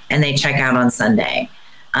Friday and they check out on Sunday,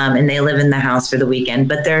 and they live in the house for the weekend.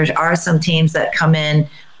 But there are some teams that come in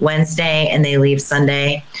Wednesday and they leave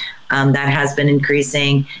Sunday. That has been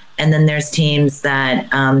increasing. And then there's teams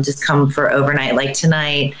that just come for overnight. Like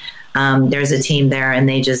tonight, there's a team there and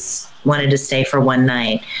they just wanted to stay for one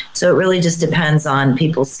night. So it really just depends on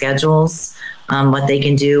people's schedules, what they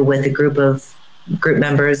can do with a group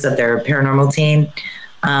members of their paranormal team.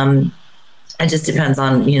 It just depends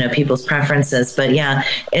on, you know, people's preferences. But yeah,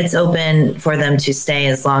 it's open for them to stay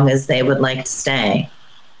as long as they would like to stay.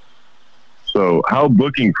 So how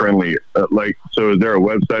booking friendly, so is there a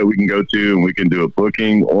website we can go to and we can do a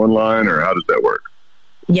booking online, or how does that work?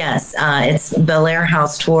 Yes, it's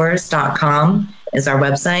BelAirHouseTours.com is our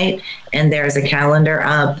website. And there's a calendar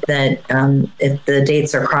up that if the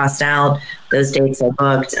dates are crossed out, those dates are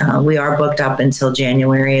booked. We are booked up until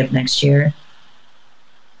January of next year.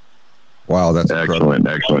 Wow, that's excellent.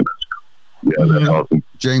 Excellent. Yeah, that's awesome.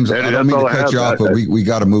 James, I don't mean to cut you off, but we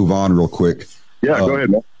got to move on real quick. Yeah, go ahead,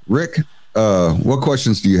 man. Rick, what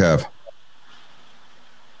questions do you have?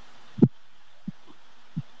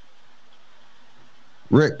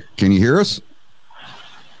 Rick, can you hear us?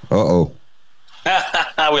 Uh-oh.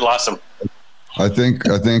 We lost him. I think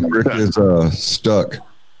Rick is stuck.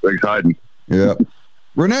 Rick's hiding. Yeah.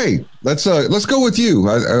 Renee, let's go with you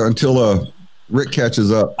until Rick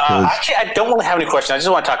catches up. Actually, I don't really have any questions. I just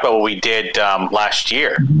want to talk about what we did last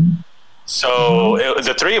year. So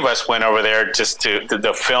the three of us went over there just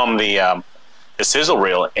to film the sizzle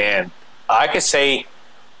reel, and I could say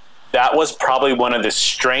that was probably one of the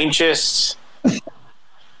strangest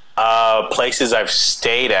places I've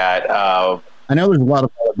stayed at. I know there's a lot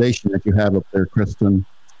of validation that you have up there, Kristen,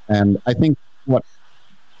 and I think not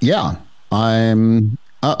again. I don't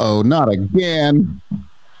know.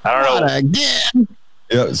 Not again.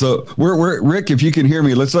 Yeah, so we're Rick, if you can hear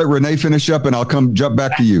me, let's let Renee finish up and I'll jump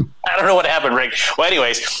back to you. I don't know what happened, Rick. Well,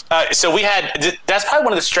 anyways, so that's probably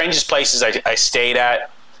one of the strangest places I stayed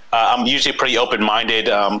at. I'm usually pretty open-minded.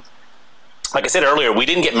 Like I said earlier, we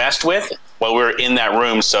didn't get messed with while we were in that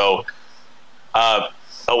room. So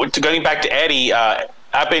going back to Eddie,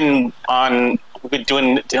 we've been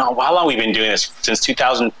doing, how long we've been doing this? Since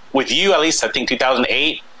 2000, with you at least, I think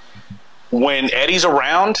 2008. When Eddie's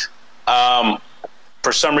around,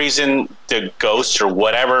 for some reason, the ghosts or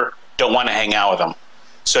whatever don't want to hang out with him.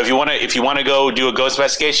 So if you want to go do a ghost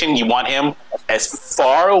investigation, you want him as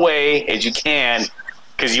far away as you can,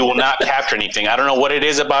 because you will not capture anything. I don't know what it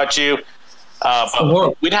is about you,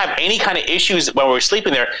 but we didn't have any kind of issues when we were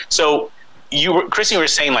sleeping there. So Kristen, you were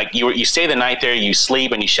saying like you stay the night there, you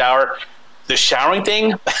sleep and you shower. The showering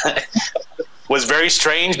thing was very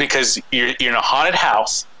strange because you're in a haunted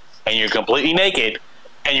house and you're completely naked.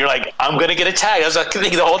 And you're like, I'm gonna get attacked. I was like,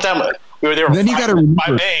 thinking the whole time we were there. Then you got to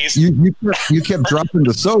 5 days. You kept dropping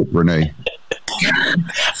the soap, Renee.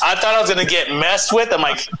 I thought I was gonna get messed with. I'm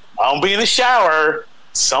like, I'll be in the shower.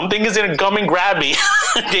 Something is gonna come and grab me.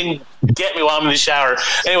 Didn't get me while I'm in the shower.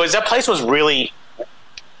 Anyways, that place was really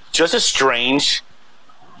just a strange.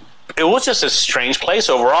 It was just a strange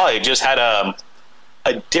place overall. It just had a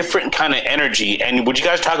different kind of energy. And what you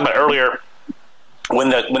guys talked about earlier,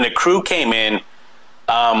 when the crew came in.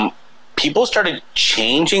 People started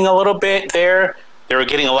changing a little bit there. They were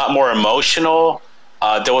getting a lot more emotional.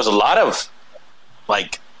 There was a lot of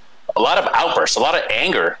outbursts, a lot of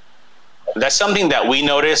anger. That's something that we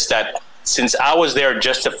noticed, that since I was there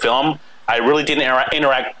just to film, I really didn't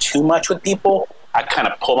interact too much with people. I kind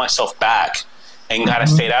of pulled myself back and kind of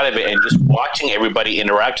stayed out of it. And just watching everybody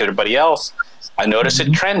interact with everybody else, I noticed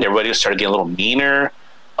a trend. Everybody started getting a little meaner,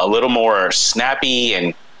 a little more snappy,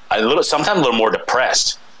 and sometimes a little more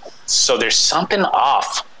depressed. So there's something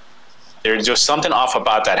off. There's just something off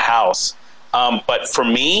about that house. But for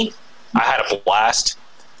me, I had a blast.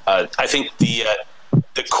 I think the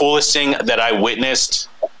coolest thing that I witnessed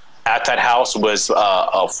at that house was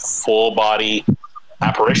a full body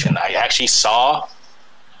apparition. I actually saw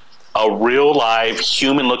a real live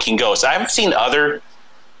human looking ghost. I've seen other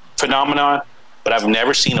phenomena, but I've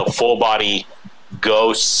never seen a full body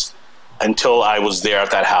ghost until I was there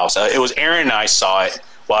at that house. It was Aaron and I saw it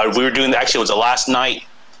while we were doing, actually it was the last night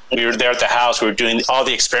we were there at the house. We were doing all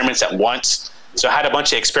the experiments at once. So I had a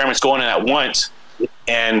bunch of experiments going on at once.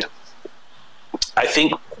 And I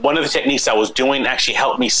think one of the techniques I was doing actually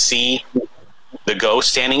helped me see the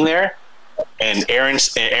ghost standing there. And Aaron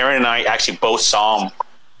and I actually both saw him.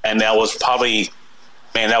 And that was probably,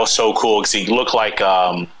 man, that was so cool because he looked like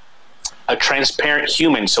a transparent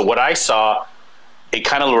human. So what I saw, it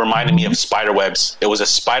kind of reminded me of spider webs. It was a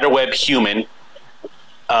spider web human.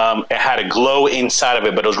 It had a glow inside of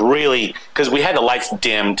it, but it was really, because we had the lights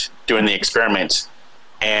dimmed during the experiments,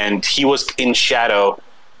 and he was in shadow.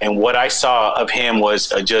 And what I saw of him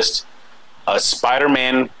was just a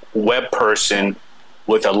Spider-Man web person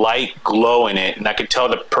with a light glow in it. And I could tell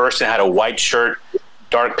the person had a white shirt,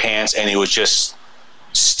 dark pants, and he was just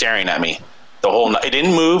staring at me the whole night. It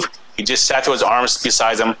didn't move. He just sat with his arms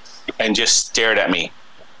beside him and just stared at me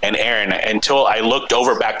and Aaron until I looked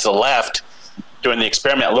over back to the left during the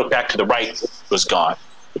experiment. I looked back to the right, it was gone.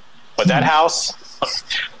 But that house,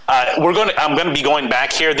 I'm going to be going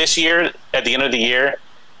back here this year at the end of the year,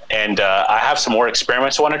 and I have some more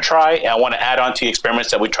experiments I want to try, and I want to add on to the experiments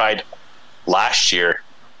that we tried last year.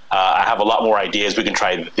 I have a lot more ideas we can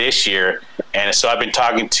try this year, and so I've been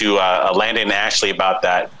talking to Landon and Ashley about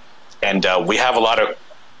that, and I have a lot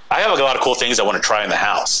of cool things I want to try in the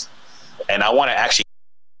house, and I want to actually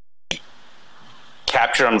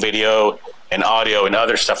capture on video and audio and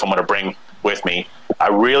other stuff I'm going to bring with me. I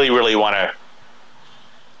really, really want to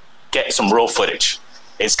get some real footage.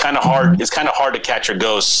 It's kind of hard. It's kind of hard to capture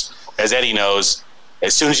ghosts, as Eddie knows.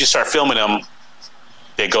 As soon as you start filming them,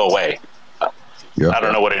 they go away. I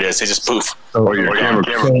don't know what it is. It just poof. Or your camera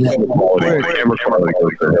During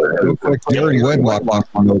wedlock,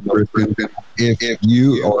 if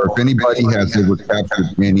you or if anybody has ever captured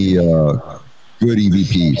any good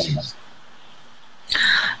EVPs.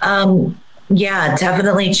 Yeah,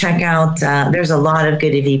 definitely check out. There's a lot of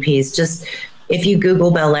good EVPs. Just if you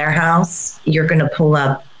Google Bel Air House, you're going to pull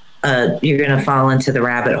up. You're going to fall into the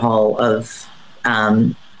rabbit hole of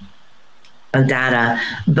data,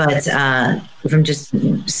 but from just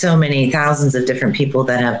so many thousands of different people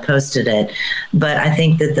that have posted it. But I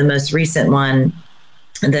think that the most recent one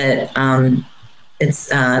that it's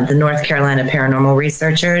the North Carolina Paranormal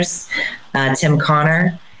Researchers, Tim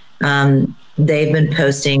Connor. They've been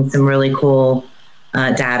posting some really cool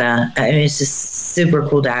data. I mean, it's just super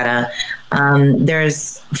cool data.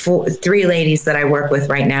 There's 3 ladies that I work with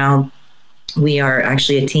right now. We are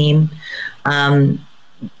actually a team.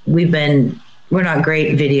 We're not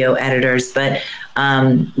great video editors, but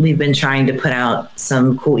we've been trying to put out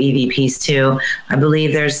some cool EVPs too. I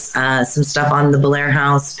believe there's some stuff on the Bel Air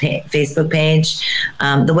House Facebook page.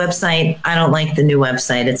 The website, I don't like the new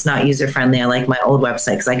website. It's not user friendly. I like my old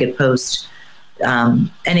website because I could post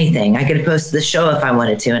anything. I could post the show if I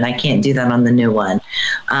wanted to, and I can't do that on the new one.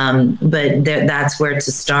 But that's where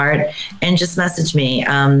to start. And just message me.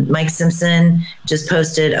 Mike Simpson just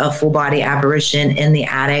posted a full body apparition in the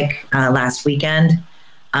attic last weekend.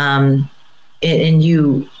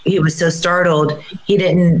 He was so startled. He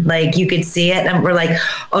didn't you could see it. And we're like,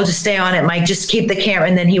 oh, just stay on it, Mike. Just keep the camera.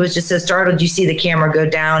 And then he was just so startled. You see the camera go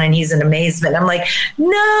down and he's in amazement. I'm like,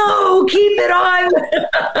 no, keep it on.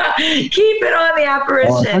 Keep it on the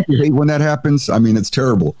apparition. I hate when that happens. I mean, it's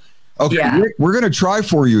terrible. Okay, yeah. Rick, we're going to try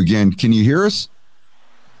for you again. Can you hear us?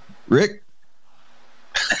 Rick?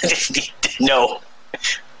 No.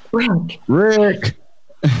 Rick.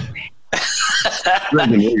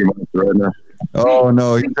 Oh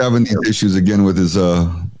no, he's having these issues again with his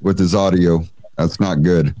audio. That's not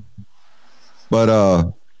good.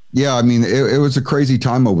 But yeah, I mean, it was a crazy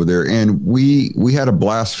time over there, and we had a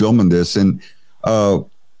blast filming this. And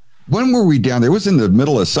when were we down there? It was in the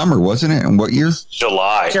middle of summer, wasn't it? And what year?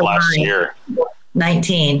 July last year.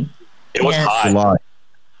 19. It was hot. July.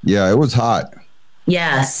 Yeah, it was hot.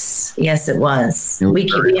 Yes, it was. We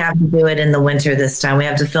have to do it in the winter this time. We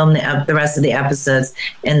have to film the rest of the episodes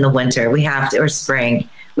in the winter. We have to, or spring.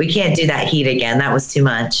 We can't do that heat again. That was too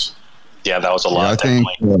much. Yeah, that was a lot.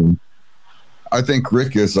 I think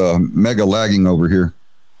Rick is mega lagging over here.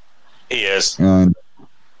 He is.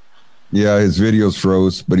 Yeah, his videos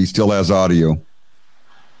froze, but he still has audio.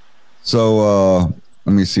 So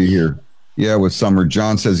let me see here. Yeah, it was summer.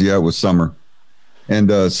 John says, yeah, it was summer.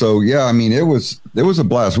 And so, yeah, I mean, it was a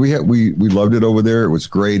blast. We loved it over there. It was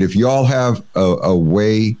great. If y'all have a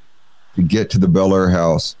way to get to the Bel Air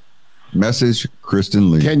House, message Kristen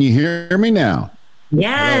Lee. Can you hear me now?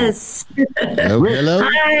 Yes. Hello.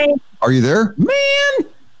 Hi. Are you there? Man.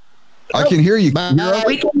 I can hear you.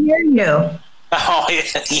 We can hear you. Oh, yeah.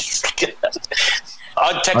 He's good.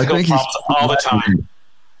 Technical problems all the time.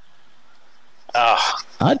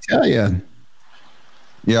 I tell you.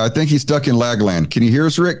 Yeah, I think he's stuck in Lagland. Can you hear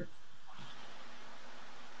us, Rick?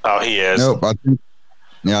 Oh, he is. Nope. I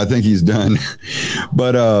think he's done.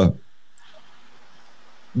 But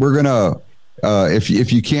we're gonna, if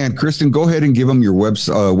you can, Kristen, go ahead and give them your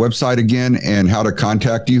website again and how to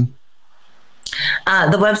contact you.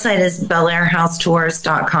 The website is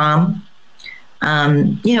belairhousetours.com.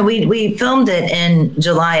 We filmed it in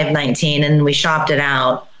July of 19 and we shopped it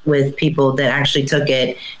out with people that actually took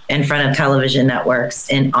it in front of television networks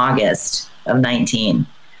in August of 19.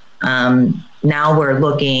 Now we're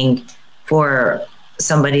looking for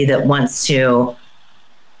somebody that wants to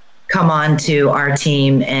come on to our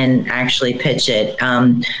team and actually pitch it.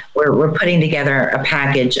 We're putting together a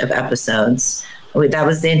package of episodes. That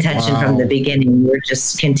was the intention from the beginning. We're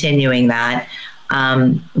just continuing that.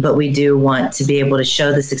 But we do want to be able to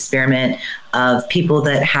show this experiment of people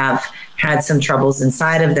that have had some troubles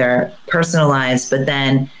inside of their personal lives, but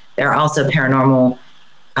then they're also paranormal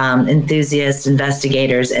enthusiasts,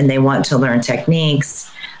 investigators, and they want to learn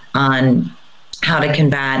techniques on how to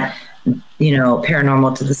combat,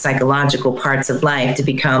 paranormal to the psychological parts of life to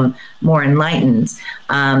become more enlightened.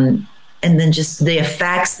 And then just the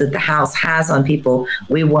effects that the house has on people,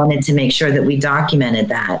 we wanted to make sure that we documented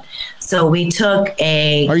that. So we took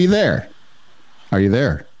Are you there?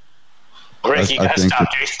 Rick, you gotta stop,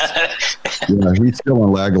 dude. Yeah, he's still in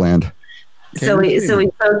Lagland. So we took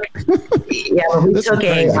a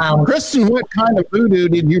Kristen, what kind of voodoo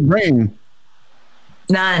did you bring?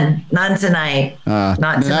 None tonight.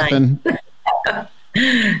 Not tonight.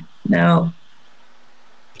 No.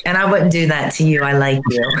 And I wouldn't do that to you. I like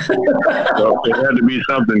you. So it had to be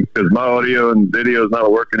something because my audio and video is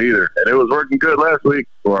not working either. And it was working good last week.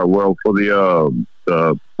 For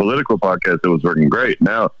the political podcast, it was working great.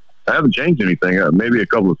 Now, I haven't changed anything. Maybe a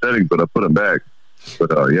couple of settings, but I put them back.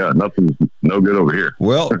 But yeah, nothing's no good over here.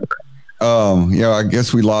 Well, yeah, I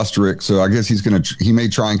guess we lost Rick. So I guess he may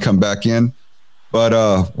try and come back in. But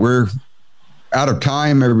we're out of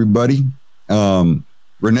time, everybody.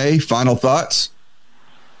 Renee, final thoughts?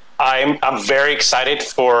 I'm very excited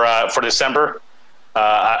for December.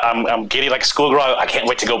 I'm giddy like a schoolgirl. I can't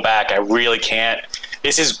wait to go back. I really can't.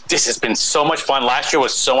 This has been so much fun. Last year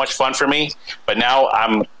was so much fun for me, but now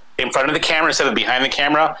I'm in front of the camera instead of behind the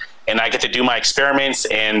camera, and I get to do my experiments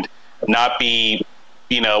and not be,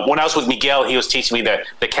 when I was with Miguel, he was teaching me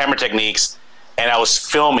the camera techniques, and I was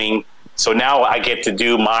filming. So now I get to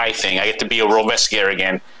do my thing. I get to be a real investigator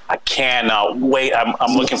again. I cannot wait.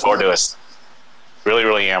 I'm looking forward to this. Really,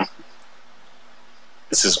 really am.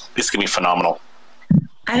 This gonna be phenomenal.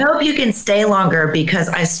 I hope you can stay longer because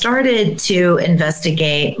I started to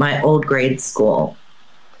investigate my old grade school.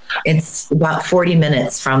 It's about 40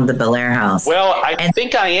 minutes from the Belair house. Well, I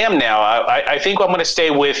think I am now. I think I'm going to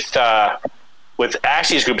stay with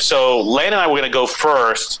Ashley's group. So Len and I were going to go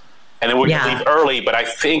first, and then we're going to leave early. But I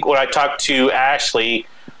think when I talked to Ashley,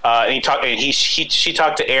 she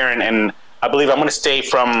talked to Aaron, and I believe I'm going to stay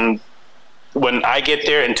from when I get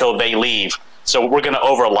there until they leave. So we're going to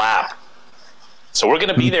overlap. So we're going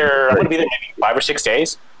to be there. I'm going to be there maybe 5 or 6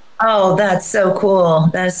 days. Oh, that's so cool.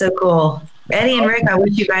 That is so cool. Eddie and Rick, I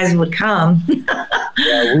wish you guys would come.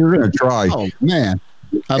 Yeah, we're going to try. Oh, man.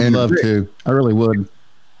 I'd love to. I really would.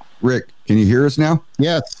 Rick, can you hear us now?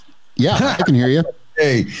 Yes. Yeah, I can hear you.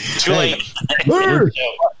 Hey. Too late.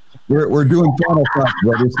 We're doing final thoughts,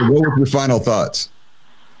 brother. So go with your final thoughts.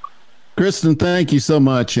 Kristen, thank you so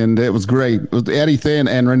much, and it was great. Eddie Thin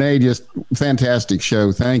and Renee, just fantastic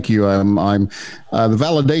show. Thank you. I'm the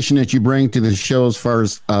validation that you bring to the show as far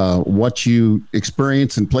as what you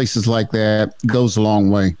experience in places like that goes a long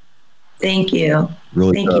way. Thank you.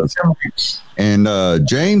 Really Thank does. you so much. And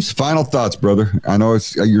James, final thoughts, brother. I know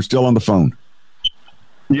you're still on the phone.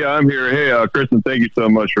 Yeah, I'm here. Hey, Kristen, thank you so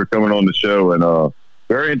much for coming on the show, and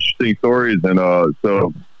very interesting stories. And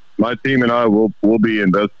so my team and I will be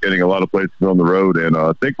investigating a lot of places on the road, and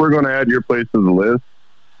I think we're going to add your place to the list.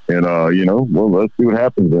 And let's see what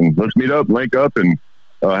happens, and let's meet up, link up, and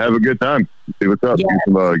have a good time. See what's up. Yes.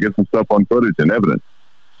 Get some stuff on footage and evidence.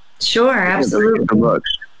 Sure, absolutely. Thank you so much.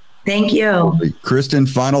 Thank you, Kristen.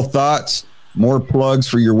 Final thoughts. More plugs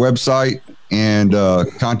for your website and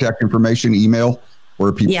contact information, email.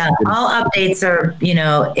 People all updates are,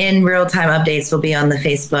 in real time updates will be on the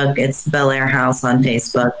Facebook. It's Belair House on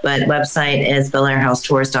Facebook, but website is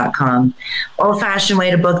BelairHouseTours.com. Old fashioned way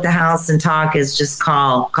to book the house and talk is just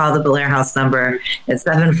call the Belair House number. It's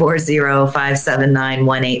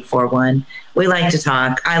 740-579-1841. We like to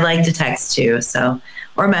talk. I like to text too.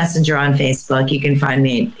 Or Messenger on Facebook. You can find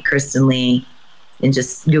me at Kristen Lee and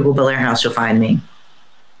just Google Belair House. You'll find me.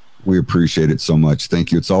 We appreciate it so much.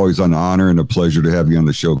 Thank you. It's always an honor and a pleasure to have you on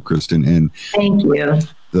the show, Kristen. And thank you.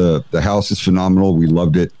 The house is phenomenal. We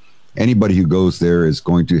loved it. Anybody who goes there is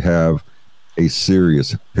going to have a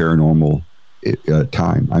serious paranormal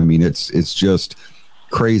time. I mean, it's just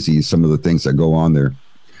crazy, some of the things that go on there.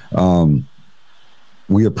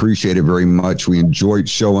 We appreciate it very much. We enjoyed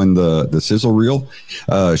showing the sizzle reel.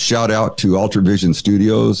 Shout out to Ultravision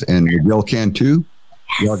Studios and Miguel Cantu.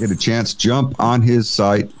 Y'all get a chance, jump on his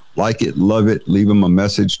site, like it, love it, leave him a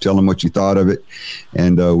message, tell him what you thought of it,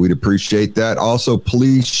 and we'd appreciate that. Also,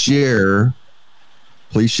 please share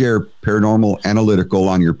Paranormal Analytical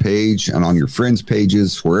on your page and on your friends'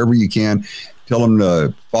 pages, wherever you can. Tell them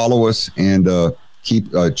to follow us and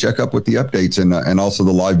check up with the updates and also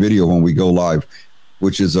the live video when we go live,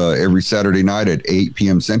 which is every Saturday night at 8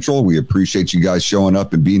 p.m. Central. We appreciate you guys showing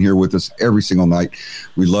up and being here with us every single night.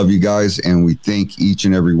 We love you guys, and we thank each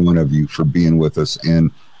and every one of you for being with us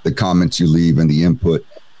and the comments you leave and the input.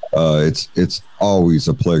 It's always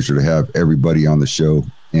a pleasure to have everybody on the show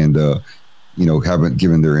and, haven't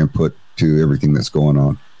given their input to everything that's going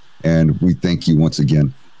on. And we thank you once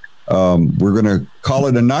again. We're going to call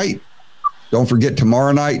it a night. Don't forget,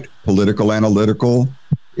 tomorrow night, Political Analytical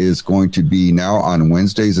is going to be now on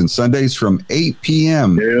Wednesdays and Sundays from 8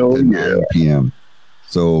 p.m. to 9 p.m.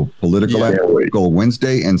 So Political Analytical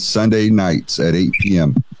Wednesday and Sunday nights at 8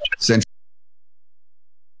 p.m. Central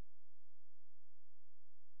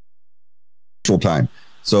Time.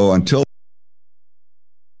 So until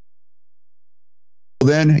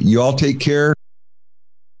then, you all take care.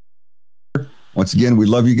 Once again, we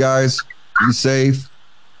love you guys. Be safe,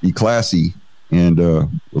 be classy, and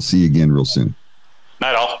we'll see you again real soon.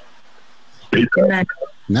 Night all. Good night.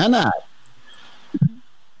 Night.